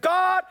 If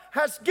God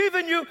has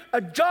given you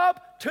a job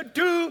to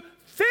do,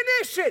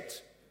 finish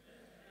it.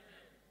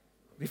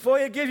 Before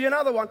He give you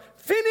another one,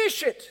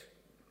 finish it.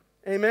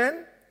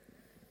 Amen?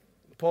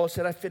 Paul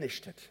said, I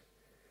finished it.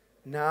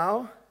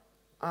 Now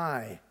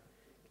I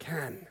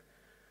can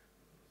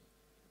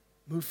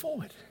move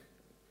forward.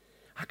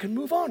 I can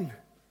move on.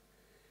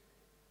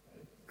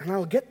 And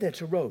I'll get there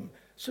to Rome.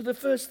 So the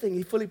first thing,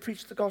 he fully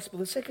preached the gospel.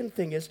 The second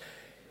thing is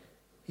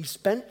he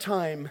spent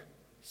time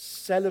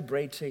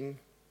celebrating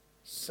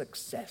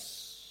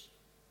success.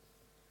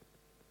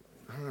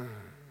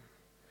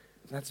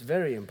 That's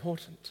very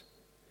important.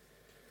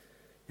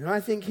 You know, I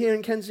think here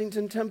in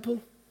Kensington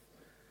Temple,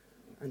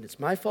 and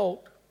it's my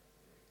fault,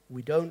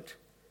 we don't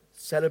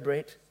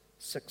celebrate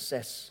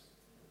success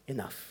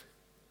enough.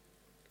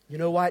 You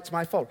know why it's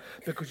my fault?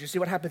 Because you see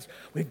what happens.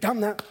 We've done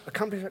that,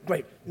 accomplished that,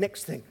 great,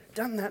 next thing.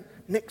 Done that,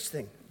 next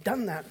thing.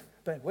 Done that.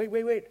 But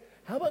wait.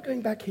 How about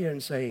going back here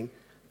and saying,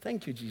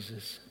 thank you,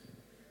 Jesus.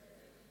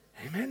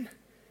 Amen?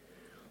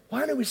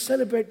 Why don't we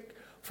celebrate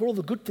for all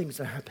the good things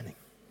that are happening?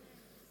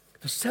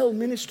 The cell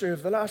ministry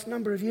of the last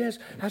number of years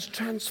has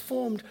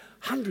transformed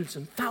hundreds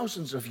and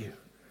thousands of you.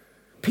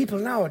 People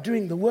now are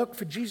doing the work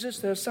for Jesus.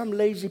 There are some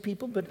lazy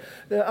people, but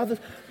there are others.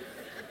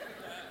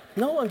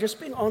 No, I'm just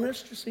being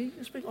honest, you see,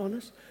 just being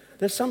honest.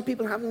 There's some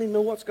people who don't even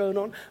know what's going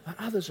on, and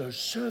others are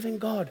serving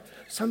God.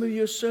 Some of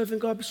you are serving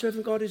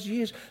God as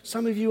years.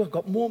 Some of you have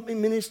got more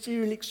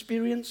ministerial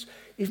experience,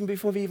 even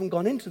before we've even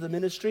gone into the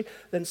ministry,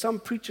 than some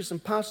preachers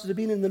and pastors have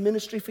been in the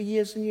ministry for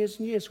years and years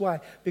and years. Why?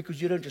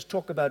 Because you don't just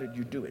talk about it,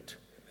 you do it.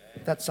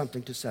 That's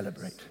something to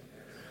celebrate.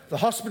 The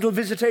hospital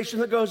visitation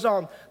that goes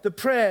on, the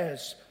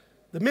prayers,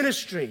 the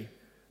ministry,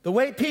 the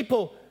way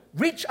people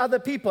reach other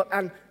people,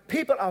 and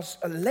people are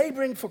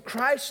laboring for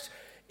Christ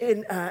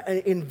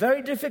in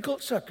very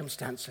difficult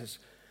circumstances.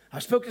 I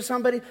spoke to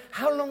somebody,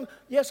 how long?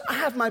 Yes, I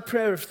have my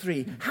prayer of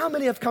 3. How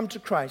many have come to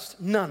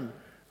Christ? None.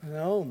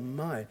 Oh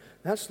my,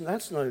 that's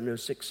no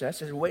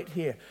success. I said, wait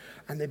here.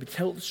 And they would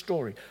tell the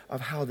story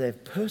of how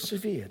they've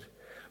persevered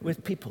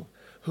with people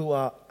who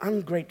are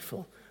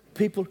ungrateful,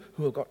 people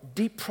who have got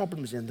deep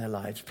problems in their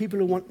lives, people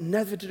who want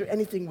never to do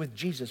anything with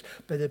Jesus,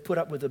 but they put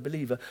up with the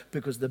believer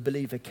because the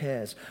believer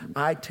cares.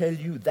 I tell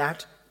you,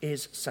 that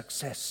is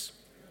success.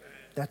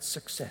 That's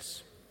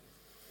success.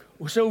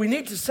 So we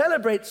need to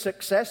celebrate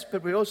success,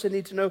 but we also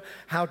need to know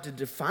how to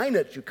define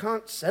it. You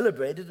can't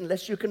celebrate it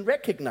unless you can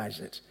recognize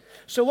it.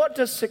 So what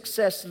does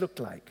success look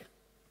like?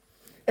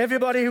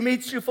 Everybody who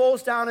meets you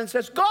falls down and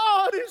says,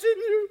 God is in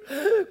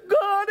you.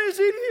 God is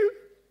in you.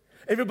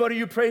 Everybody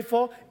you pray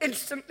for,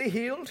 instantly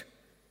healed.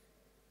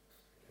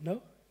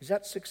 No? Is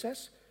that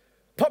success?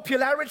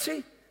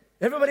 Popularity?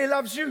 Everybody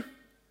loves you.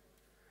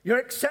 You're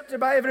accepted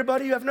by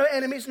everybody. You have no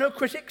enemies, no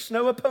critics,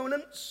 no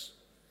opponents.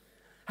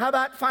 How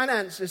about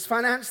finance? Is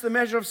finance the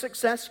measure of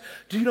success?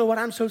 Do you know what?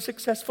 I'm so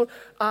successful.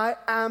 I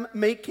am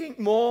making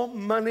more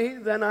money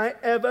than I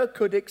ever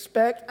could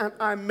expect, and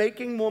I'm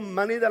making more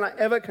money than I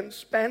ever can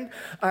spend.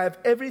 I have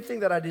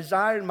everything that I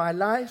desire in my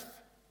life.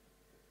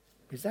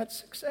 Is that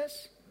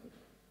success?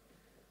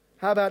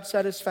 How about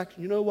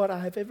satisfaction? You know what? I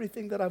have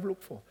everything that I've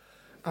looked for.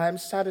 I am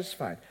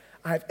satisfied.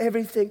 I have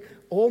everything.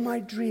 All my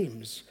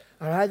dreams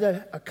are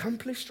either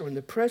accomplished or in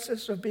the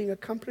process of being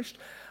accomplished.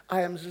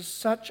 I am just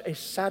such a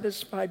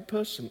satisfied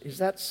person. Is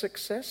that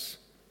success?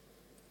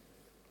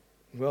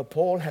 Well,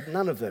 Paul had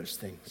none of those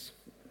things.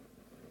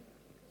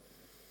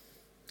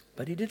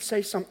 But he did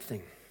say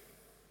something,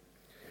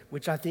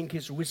 which I think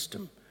is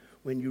wisdom.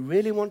 When you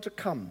really want to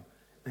come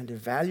and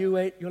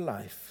evaluate your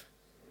life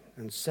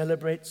and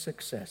celebrate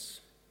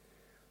success,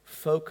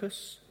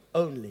 focus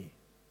only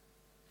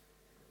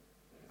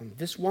on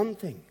this one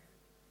thing.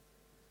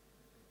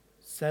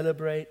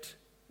 Celebrate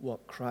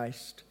what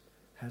Christ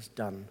has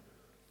done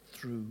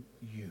through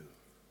you.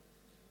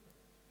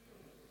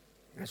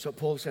 That's what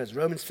Paul says,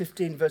 Romans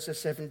 15, verses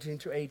 17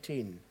 to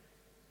 18.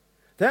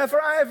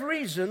 Therefore I have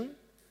reason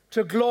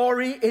to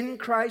glory in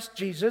Christ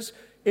Jesus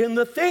in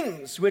the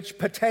things which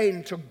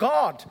pertain to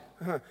God.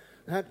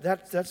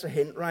 That's a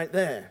hint right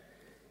there.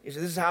 He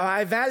says, this is how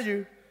I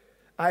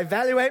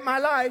evaluate my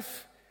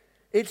life.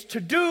 It's to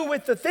do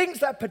with the things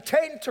that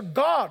pertain to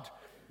God,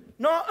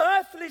 not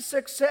earthly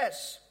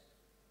success,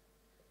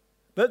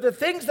 but the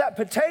things that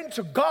pertain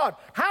to God.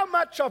 How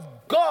much of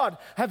God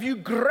have you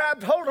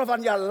grabbed hold of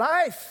on your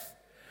life?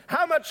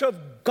 How much of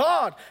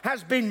God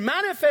has been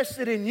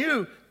manifested in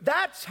you?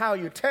 That's how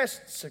you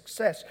test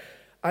success.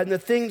 And the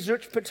things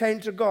which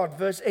pertain to God.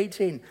 Verse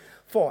 18.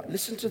 For,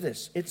 listen to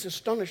this, it's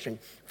astonishing.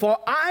 For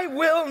I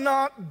will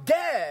not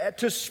dare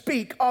to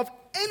speak of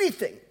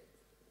anything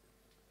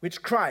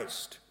which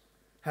Christ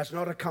has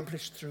not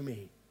accomplished through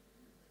me.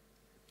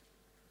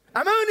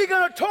 I'm only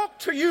going to talk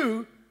to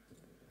you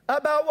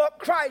about what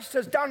Christ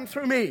has done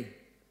through me.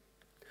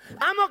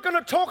 I'm not going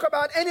to talk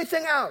about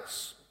anything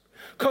else,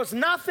 because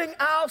nothing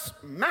else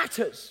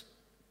matters.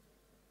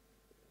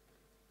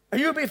 And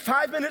you'll be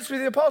 5 minutes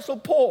with the Apostle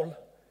Paul,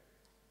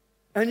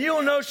 and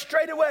you'll know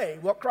straight away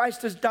what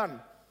Christ has done.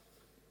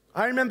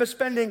 I remember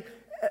spending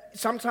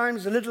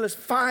sometimes as little as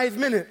 5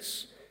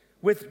 minutes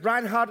with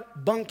Reinhard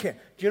Bonnke.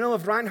 Do you know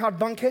of Reinhard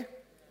Bonnke?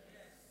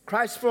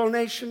 Christ for All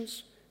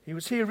Nations. He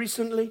was here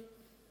recently.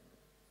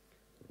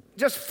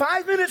 Just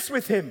 5 minutes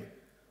with him.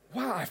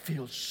 Wow, I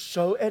feel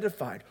so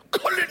edified.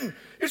 Colin,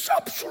 it's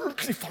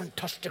absolutely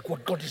fantastic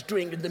what God is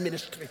doing in the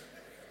ministry.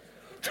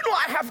 Do you know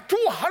I have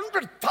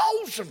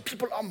 200,000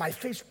 people on my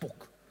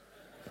Facebook?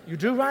 You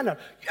do, Reinhard?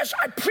 Yes,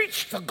 I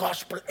preach the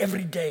gospel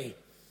every day.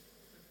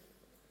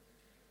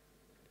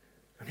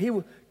 And he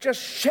will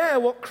just share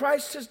what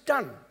Christ has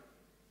done.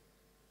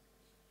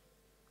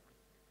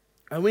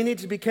 And we need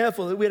to be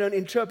careful that we don't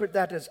interpret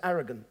that as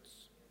arrogance.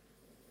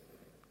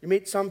 You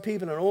meet some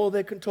people and all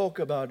they can talk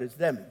about is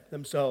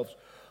themselves.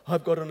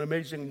 I've got an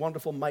amazing,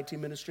 wonderful, mighty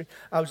ministry.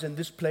 I was in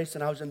this place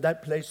and I was in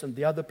that place and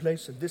the other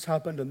place and this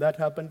happened and that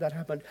happened, that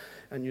happened.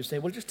 And you say,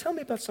 well, just tell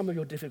me about some of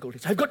your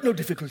difficulties. I've got no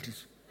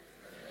difficulties.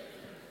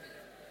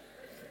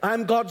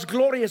 I'm God's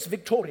glorious,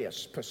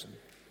 victorious person.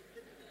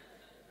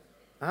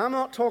 I'm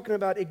not talking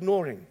about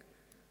ignoring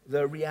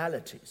the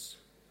realities.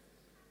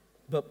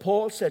 But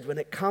Paul said when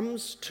it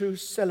comes to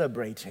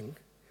celebrating,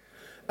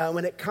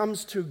 when it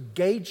comes to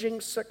gauging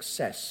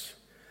success,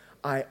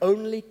 I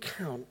only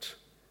count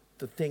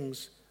the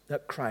things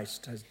that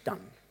Christ has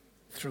done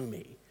through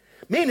me.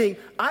 Meaning,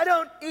 I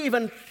don't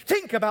even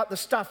think about the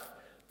stuff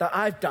that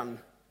I've done,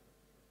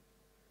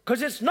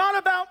 because it's not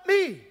about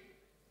me.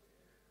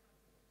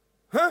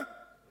 Huh?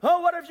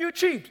 Oh, what have you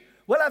achieved?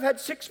 Well, I've had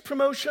 6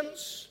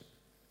 promotions.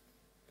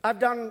 I've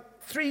done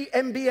 3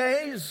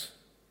 MBAs.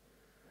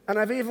 And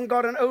I've even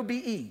got an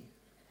OBE.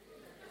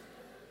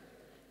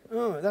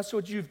 Oh, that's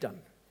what you've done.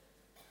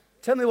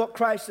 Tell me what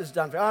Christ has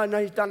done. Oh,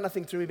 no, he's done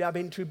nothing through me. I've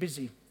been too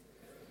busy.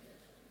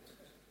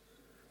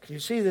 Can you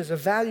see there's a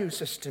value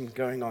system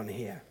going on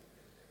here?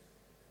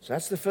 So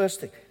that's the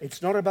first thing.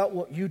 It's not about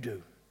what you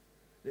do,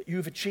 that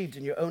you've achieved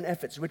in your own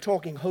efforts. We're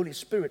talking Holy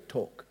Spirit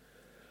talk.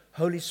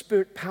 Holy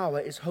Spirit power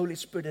is Holy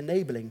Spirit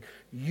enabling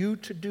you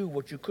to do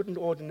what you couldn't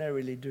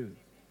ordinarily do.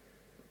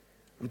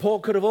 And Paul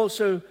could have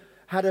also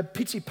had a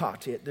pity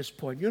party at this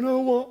point. You know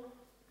what?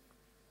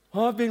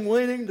 I've been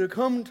waiting to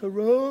come to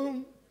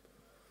Rome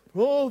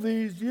for all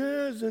these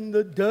years, and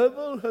the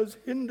devil has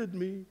hindered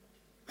me.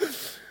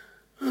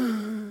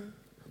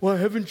 Why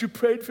haven't you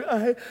prayed for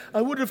me?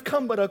 I would have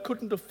come, but I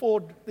couldn't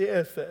afford the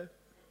airfare.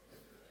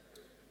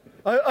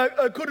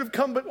 I could have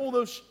come, but all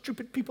those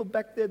stupid people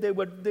back there, they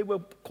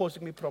were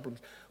causing me problems.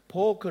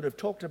 Paul could have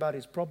talked about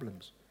his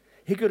problems.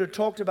 He could have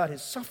talked about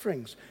his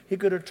sufferings. He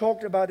could have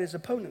talked about his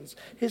opponents,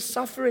 his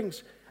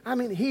sufferings. I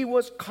mean, he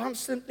was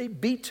constantly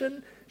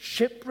beaten,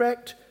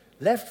 shipwrecked,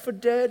 left for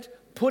dead,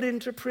 put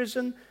into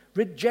prison,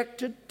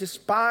 rejected,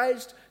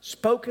 despised,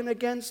 spoken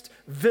against,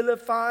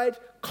 vilified,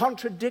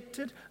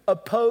 contradicted,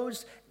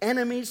 opposed.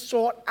 Enemies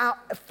sought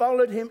out,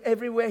 followed him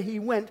everywhere he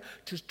went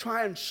to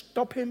try and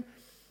stop him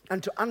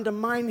and to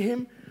undermine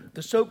him.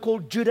 The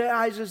so-called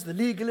Judaizers, the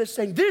legalists,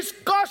 saying, this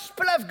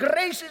gospel of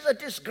grace is a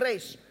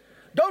disgrace.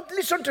 Don't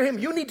listen to him.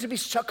 You need to be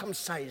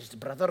circumcised,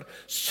 brother.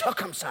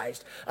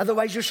 Circumcised.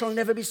 Otherwise you shall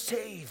never be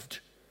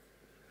saved.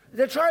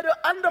 They try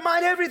to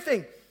undermine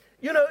everything.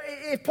 You know,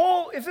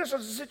 if this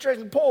was a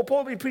situation, Paul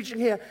would be preaching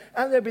here,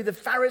 and there'd be the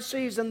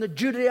Pharisees and the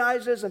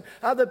Judaizers and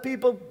other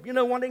people, you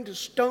know, wanting to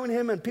stone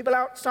him and people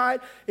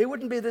outside. It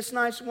wouldn't be this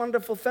nice,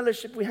 wonderful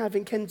fellowship we have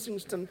in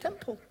Kensington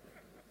Temple,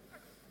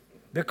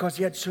 because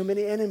he had so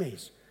many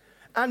enemies.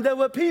 And there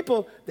were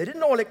people, they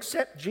didn't all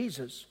accept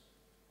Jesus.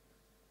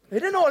 They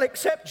didn't all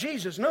accept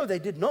Jesus. No, they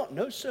did not.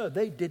 No, sir,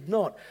 they did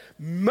not.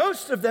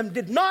 Most of them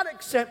did not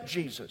accept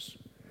Jesus.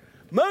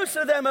 Most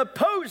of them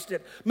opposed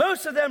it.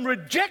 Most of them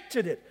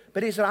rejected it.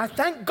 But he said, I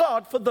thank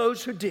God for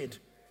those who did.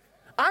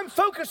 I'm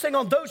focusing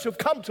on those who've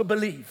come to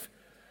believe.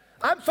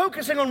 I'm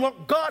focusing on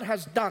what God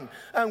has done.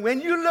 And when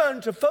you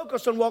learn to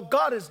focus on what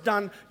God has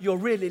done, you're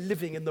really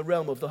living in the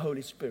realm of the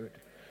Holy Spirit.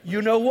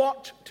 You know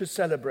what to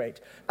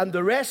celebrate. And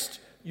the rest,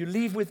 you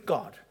leave with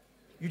God.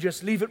 You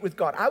just leave it with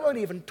God. I won't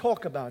even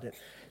talk about it.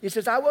 He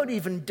says, I won't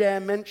even dare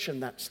mention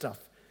that stuff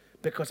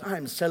because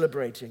I'm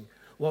celebrating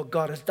what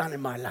God has done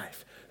in my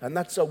life. And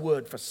that's a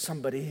word for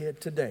somebody here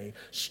today.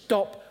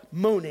 Stop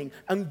moaning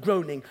and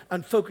groaning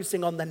and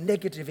focusing on the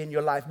negative in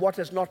your life, what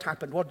has not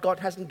happened, what God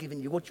hasn't given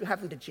you, what you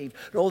haven't achieved,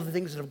 and all the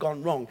things that have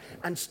gone wrong,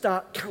 and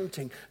start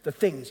counting the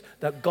things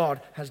that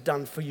God has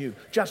done for you.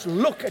 Just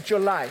look at your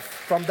life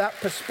from that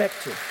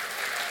perspective.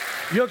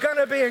 You're going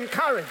to be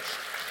encouraged.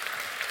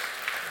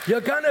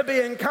 You're going to be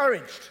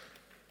encouraged.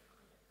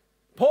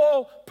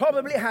 Paul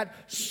probably had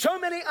so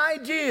many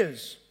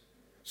ideas.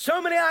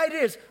 So many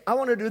ideas. I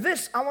want to do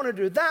this, I want to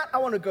do that, I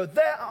want to go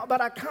there,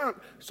 but I can't.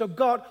 So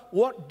God,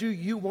 what do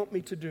you want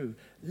me to do?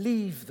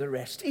 Leave the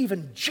rest.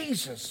 Even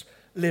Jesus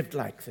lived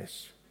like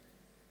this.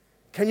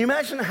 Can you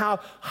imagine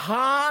how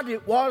hard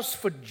it was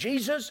for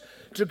Jesus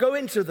to go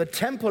into the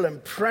temple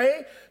and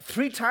pray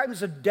 3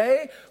 times a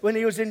day when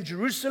he was in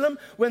Jerusalem,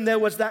 when there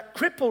was that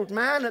crippled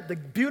man at the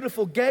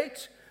beautiful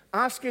gate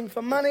asking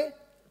for money?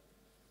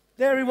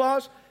 There he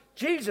was.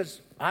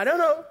 Jesus, I don't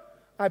know.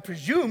 I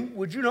presume,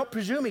 would you not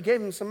presume he gave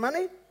him some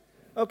money?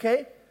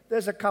 Okay,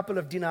 there's a couple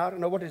of dinar.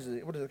 No, what is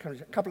it? What is it?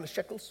 A couple of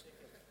shekels?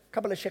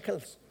 Couple of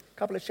shekels.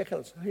 Couple of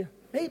shekels. Oh, yeah,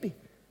 maybe.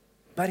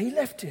 But he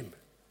left him.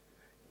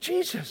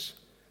 Jesus,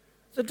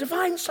 the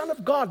divine Son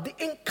of God, the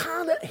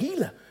incarnate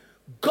healer,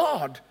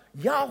 God,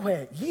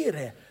 Yahweh,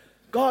 Yireh,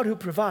 God who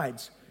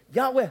provides,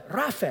 Yahweh,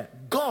 Rapha,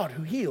 God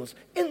who heals,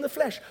 in the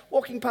flesh,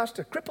 walking past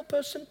a crippled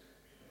person.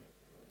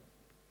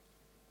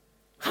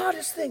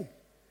 Hardest thing.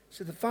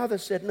 So the Father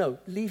said, no,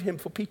 leave him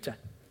for Peter.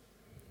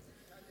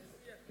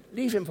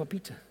 Leave him for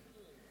Peter.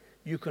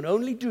 You can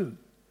only do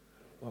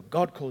what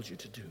God calls you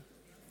to do.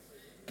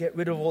 Get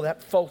rid of all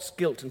that false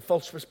guilt and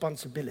false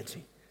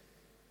responsibility.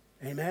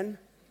 Amen?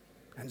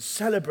 And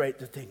celebrate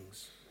the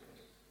things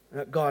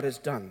that God has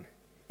done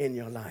in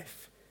your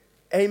life.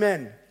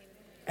 Amen.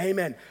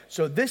 Amen.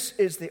 So this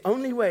is the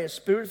only way a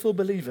spiritual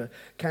believer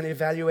can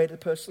evaluate a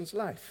person's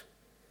life.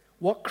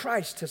 What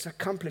Christ has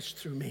accomplished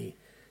through me.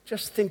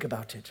 Just think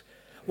about it.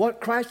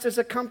 What Christ has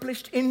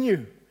accomplished in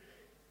you.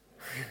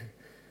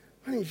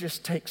 Why don't you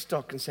just take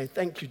stock and say,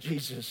 thank you,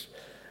 Jesus.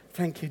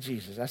 Thank you,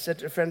 Jesus. I said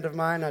to a friend of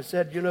mine, I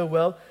said, you know,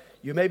 well,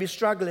 you may be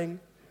struggling.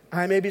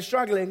 I may be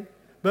struggling.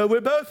 But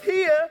we're both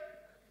here.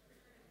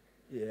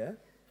 Yeah.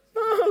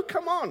 Oh,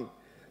 come on.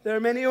 There are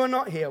many who are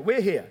not here.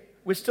 We're here.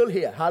 We're still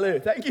here.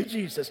 Hallelujah. Thank you,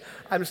 Jesus.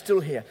 I'm still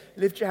here.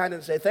 Lift your hand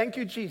and say, thank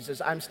you, Jesus.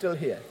 I'm still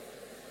here.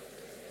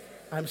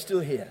 I'm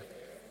still here.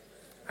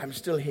 I'm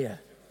still here.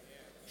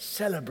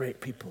 Celebrate,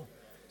 people.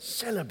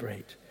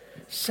 Celebrate.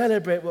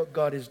 Celebrate what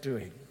God is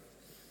doing.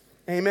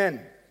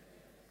 Amen.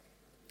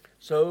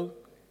 So,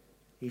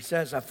 he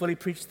says, I fully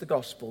preach the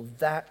gospel.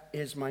 That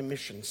is my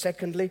mission.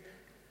 Secondly,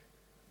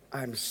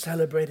 I'm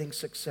celebrating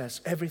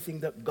success. Everything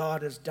that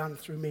God has done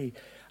through me,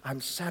 I'm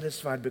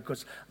satisfied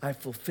because I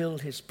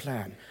fulfilled his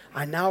plan.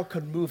 I now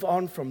can move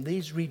on from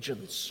these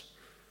regions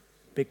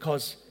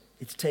because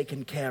it's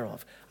taken care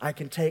of. I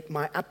can take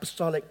my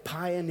apostolic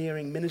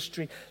pioneering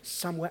ministry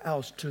somewhere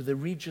else to the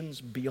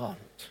regions beyond.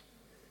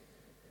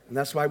 And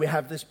that's why we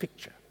have this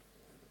picture.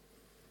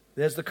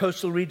 There's the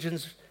coastal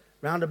regions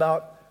round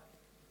about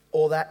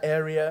all that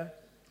area,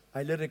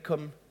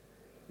 Illyricum,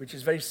 which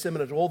is very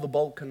similar to all the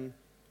Balkan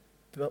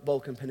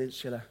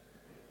Peninsula.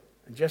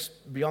 And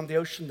just beyond the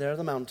ocean, there are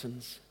the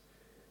mountains.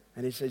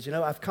 And he says, you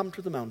know, I've come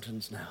to the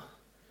mountains now.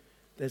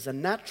 There's a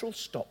natural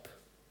stop.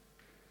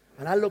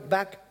 And I look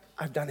back,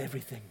 I've done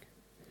everything.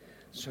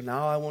 So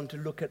now I want to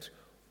look at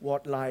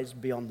what lies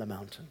beyond the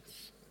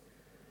mountains.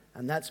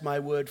 And that's my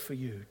word for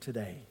you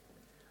today.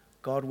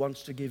 God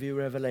wants to give you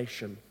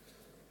revelation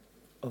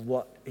of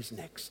what is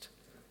next.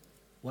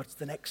 What's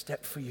the next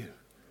step for you?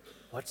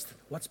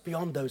 What's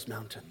beyond those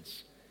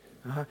mountains?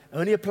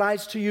 Only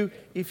applies to you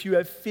if you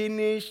have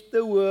finished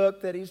the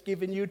work that he's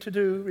given you to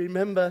do.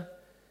 Remember,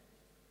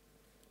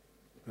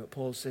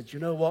 Paul said, you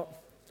know what?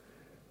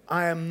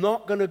 I am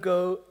not going to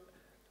go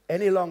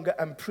any longer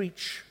and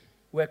preach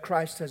where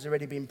Christ has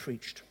already been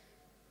preached.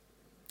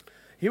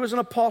 He was an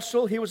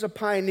apostle, he was a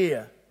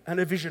pioneer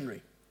and a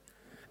visionary.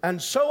 And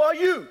so are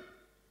you.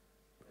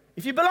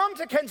 If you belong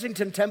to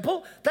Kensington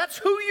Temple, that's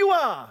who you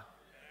are.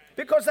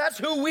 Because that's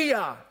who we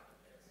are.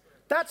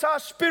 That's our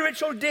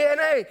spiritual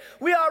DNA.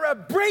 We are a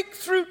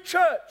breakthrough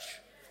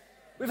church.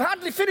 We've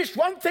hardly finished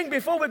one thing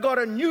before we've got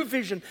a new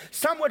vision,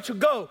 somewhere to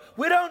go.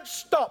 We don't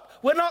stop.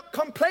 We're not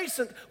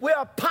complacent. We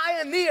are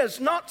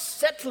pioneers, not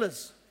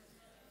settlers.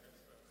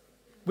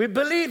 We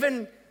believe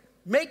in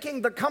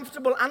making the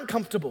comfortable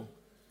uncomfortable.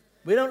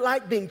 We don't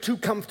like being too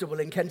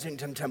comfortable in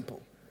Kensington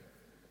Temple.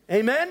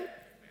 Amen?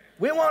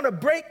 We want to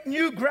break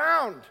new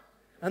ground.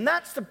 And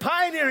that's the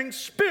pioneering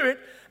spirit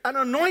and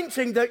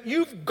anointing that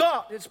you've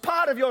got. It's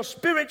part of your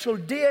spiritual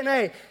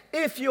DNA.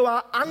 If you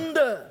are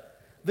under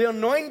the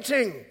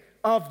anointing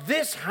of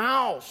this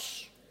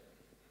house.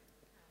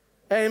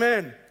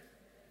 Amen.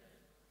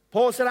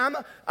 Paul said,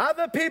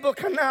 other people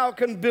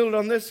can build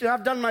on this.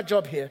 I've done my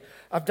job here.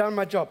 I've done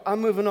my job. I'm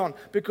moving on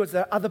because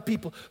there are other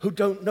people who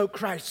don't know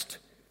Christ.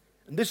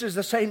 And this is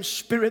the same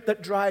spirit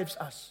that drives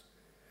us.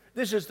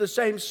 This is the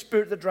same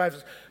spirit that drives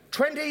us.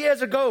 20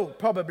 years ago,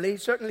 probably,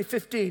 certainly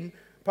 15,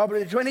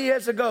 probably 20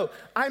 years ago,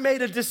 I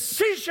made a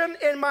decision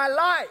in my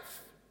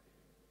life.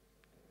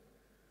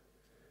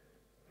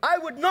 I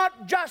would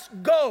not just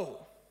go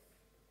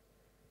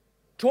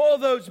to all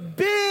those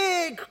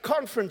big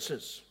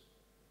conferences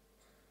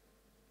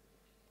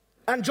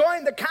and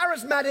join the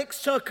Charismatic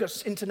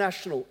Circus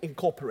International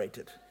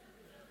Incorporated.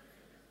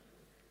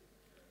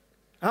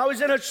 I was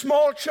in a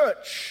small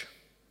church,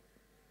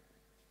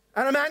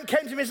 and a man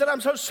came to me and said, I'm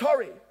so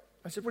sorry.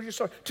 I said, what are you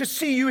sorry? To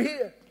see you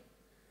here.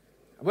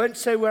 I won't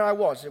say where I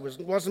was. It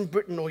wasn't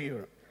Britain or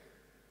Europe.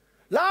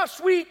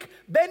 Last week,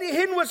 Benny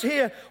Hinn was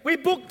here. We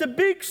booked a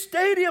big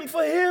stadium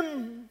for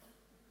him.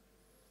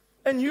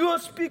 And you are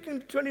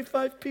speaking to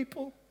 25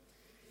 people?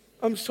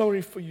 I'm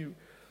sorry for you.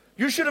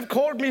 You should have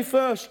called me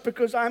first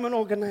because I'm an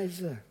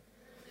organizer.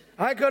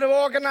 I could have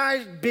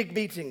organized big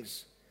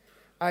meetings.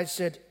 I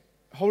said,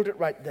 hold it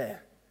right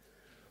there.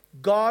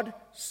 God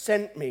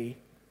sent me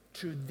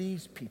to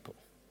these people.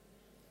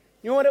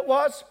 You know what it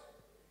was?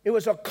 It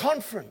was a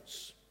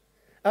conference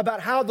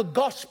about how the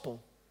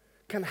gospel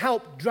can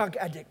help drug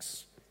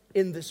addicts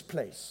in this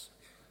place.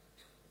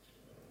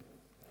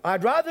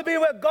 I'd rather be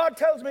where God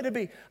tells me to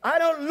be. I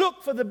don't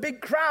look for the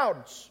big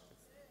crowds.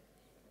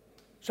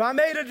 So I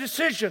made a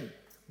decision.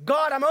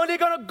 God, I'm only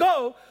going to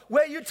go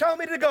where you tell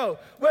me to go,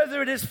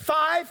 whether it is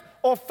 5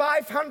 or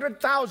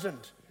 500,000.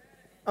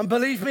 And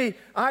believe me,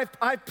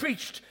 I've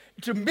preached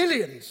to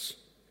millions.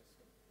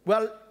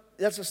 Well,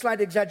 that's a slight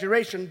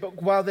exaggeration,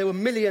 but while there were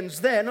millions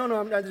there,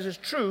 this is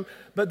true,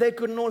 but they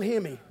couldn't all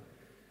hear me.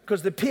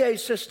 Because the PA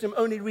system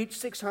only reached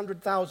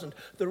 600,000.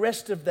 The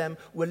rest of them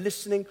were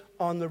listening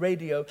on the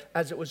radio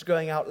as it was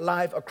going out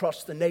live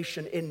across the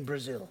nation in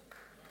Brazil.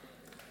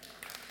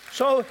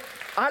 So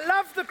I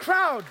love the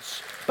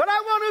crowds, but I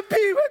want to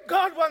be where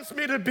God wants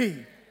me to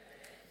be.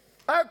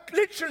 I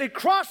literally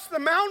crossed the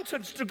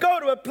mountains to go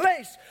to a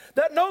place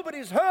that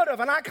nobody's heard of,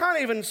 and I can't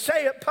even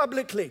say it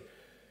publicly.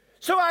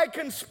 So I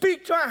can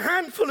speak to a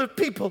handful of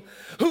people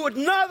who would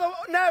never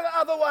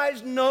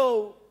otherwise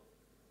know.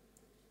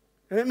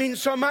 And it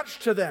means so much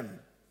to them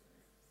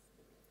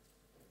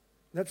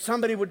that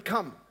somebody would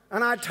come.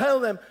 And I tell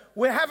them,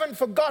 we haven't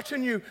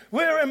forgotten you.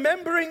 We're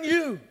remembering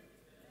you.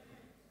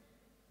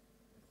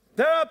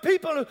 There are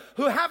people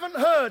who haven't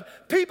heard,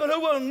 people who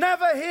will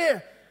never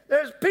hear.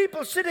 There's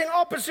people sitting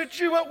opposite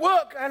you at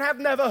work and have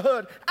never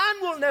heard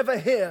and will never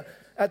hear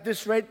at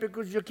this rate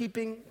because you're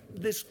keeping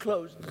this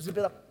closed. Zip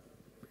it up.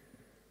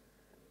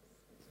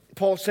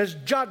 Paul says,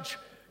 judge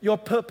your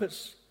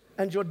purpose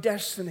and your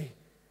destiny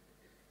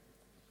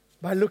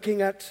by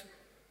looking at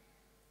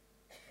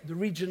the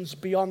regions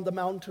beyond the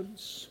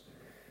mountains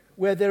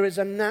where there is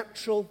a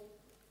natural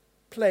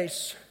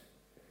place.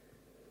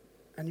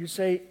 And you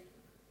say,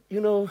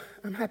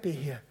 I'm happy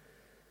here.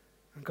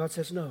 And God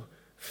says, no,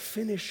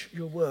 finish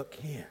your work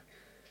here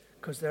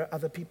because there are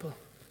other people.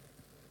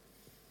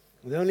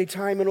 The only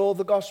time in all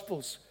the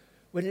Gospels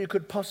when you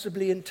could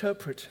possibly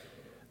interpret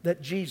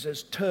that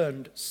Jesus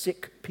turned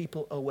sick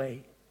people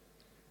away.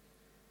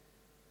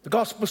 The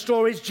Gospel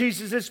stories,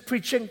 Jesus is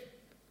preaching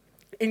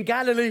in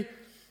Galilee,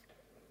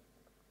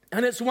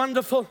 and it's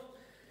wonderful.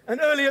 And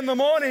early in the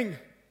morning,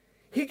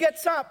 he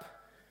gets up,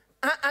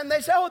 and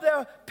they say, there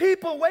are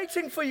people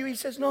waiting for you. He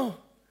says, no,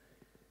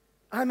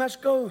 I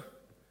must go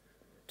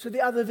to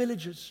the other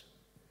villages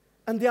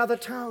and the other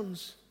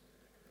towns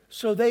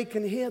so they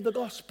can hear the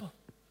gospel.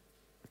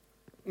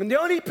 And the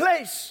only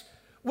place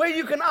where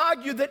you can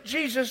argue that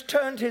Jesus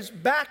turned his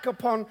back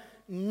upon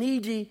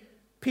needy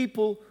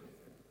people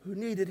who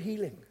needed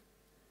healing.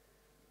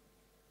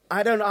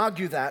 I don't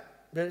argue that,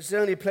 but it's the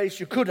only place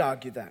you could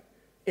argue that.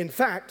 In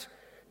fact,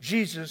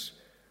 Jesus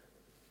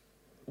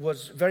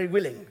was very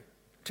willing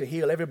to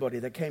heal everybody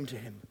that came to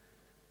him.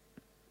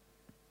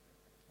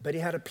 But he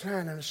had a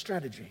plan and a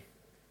strategy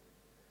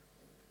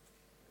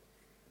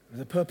for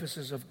the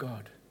purposes of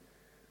God.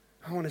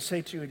 I want to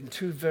say to you in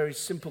two very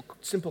simple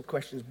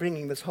questions,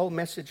 bringing this whole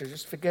message, let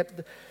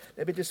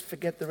me just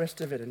forget the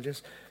rest of it and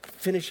just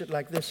finish it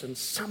like this and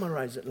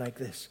summarize it like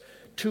this.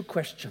 2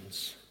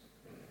 questions.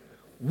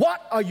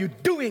 What are you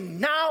doing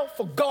now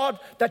for God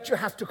that you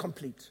have to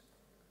complete?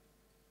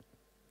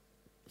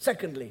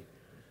 Secondly,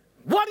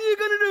 What are you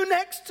going to do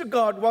next to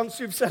God once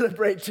you've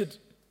celebrated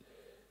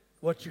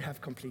what you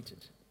have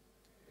completed?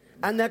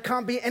 And there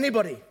can't be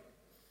anybody,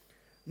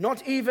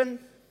 not even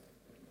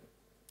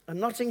a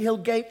Notting Hill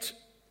Gate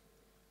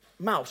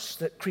mouse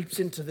that creeps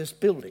into this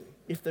building.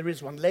 If there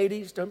is one,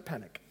 ladies, don't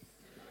panic.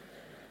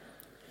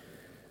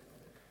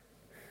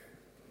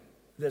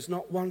 There's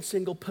not one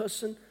single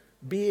person,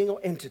 being, or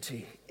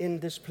entity in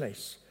this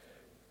place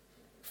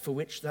for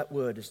which that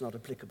word is not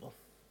applicable.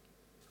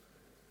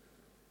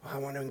 I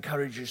want to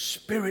encourage you,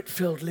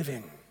 spirit-filled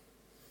living,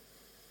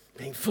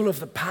 being full of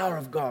the power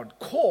of God,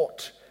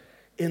 caught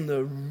in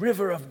the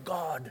river of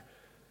God,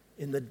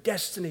 in the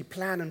destiny,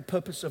 plan, and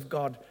purpose of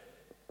God.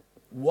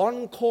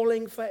 One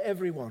calling for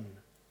everyone,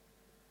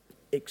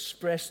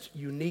 expressed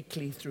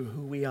uniquely through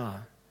who we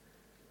are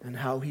and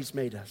how He's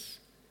made us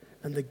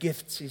and the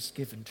gifts He's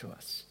given to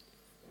us.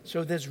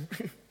 So there's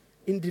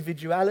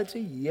individuality,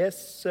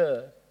 yes,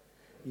 sir.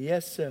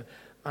 Yes, sir.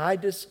 I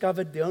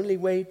discovered the only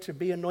way to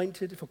be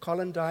anointed, for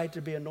Colin Dye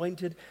to be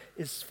anointed,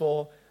 is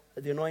for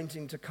the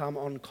anointing to come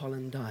on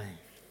Colin Dye.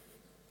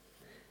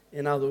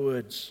 In other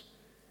words,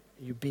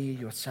 you be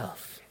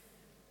yourself.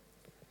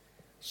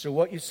 So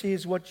what you see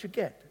is what you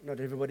get. Not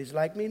everybody's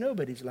like me,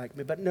 nobody's like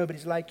me, but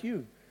nobody's like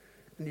you.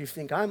 And you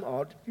think I'm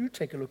odd, you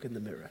take a look in the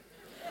mirror.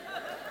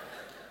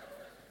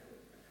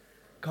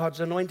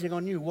 God's anointing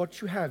on you,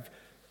 what you have,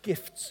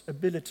 gifts,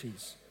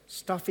 abilities,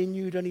 stuff in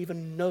you don't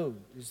even know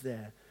is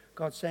there.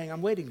 God's saying,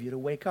 I'm waiting for you to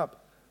wake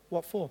up.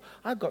 What for?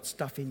 I've got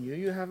stuff in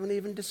you haven't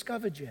even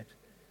discovered yet.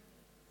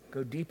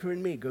 Go deeper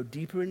in me, go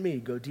deeper in me,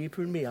 go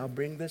deeper in me. I'll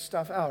bring this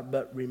stuff out.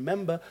 But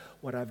remember,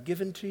 what I've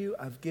given to you,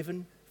 I've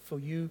given for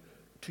you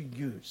to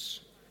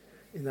use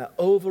in that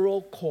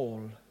overall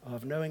call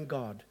of knowing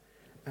God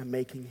and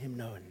making Him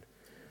known.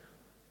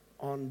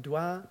 On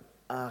doit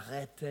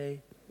arrêter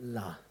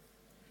là.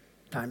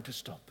 Time to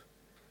stop.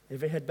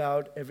 Every head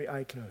bowed, every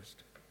eye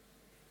closed.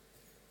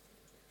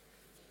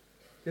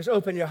 Just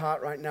open your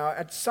heart right now.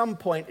 At some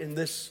point in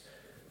this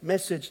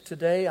message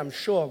today, I'm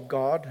sure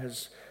God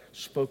has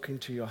spoken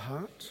to your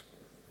heart.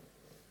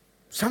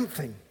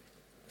 Something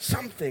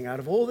out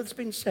of all that's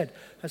been said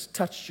has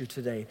touched you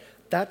today.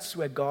 That's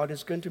where God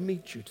is going to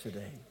meet you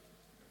today.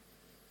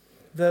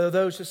 There are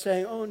those who are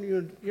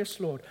saying,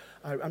 yes, Lord,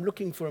 I'm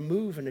looking for a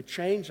move and a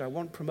change. I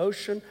want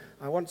promotion.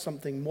 I want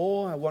something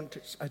more. I want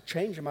a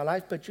change in my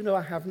life. But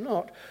I have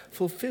not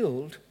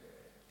fulfilled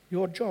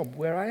your job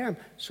where I am.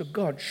 So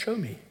God, show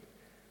me.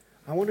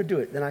 I want to do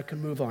it. Then I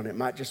can move on. It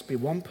might just be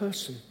one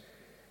person.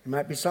 It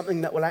might be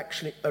something that will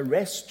actually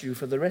arrest you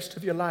for the rest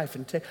of your life.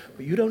 But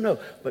you don't know.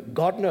 But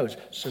God knows.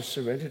 So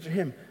surrender to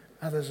Him.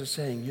 Others are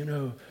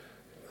saying,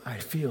 I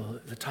feel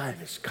the time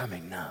is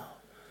coming now.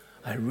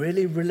 I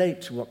really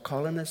relate to what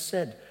Colin has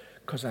said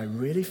because I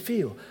really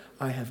feel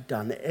I have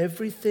done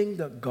everything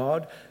that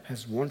God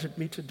has wanted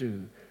me to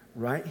do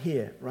right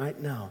here, right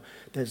now.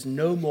 There's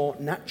no more,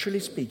 naturally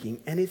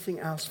speaking, anything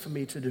else for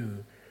me to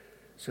do.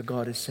 So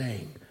God is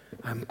saying,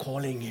 I'm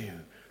calling you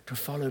to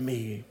follow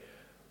me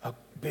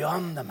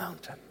beyond the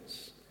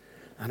mountains.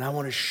 And I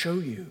want to show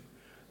you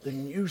the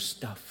new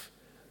stuff,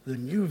 the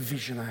new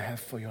vision I have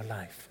for your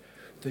life,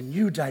 the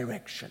new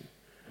direction,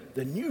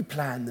 the new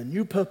plan, the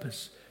new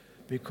purpose.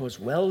 Because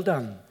well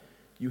done,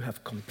 you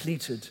have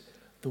completed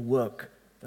the work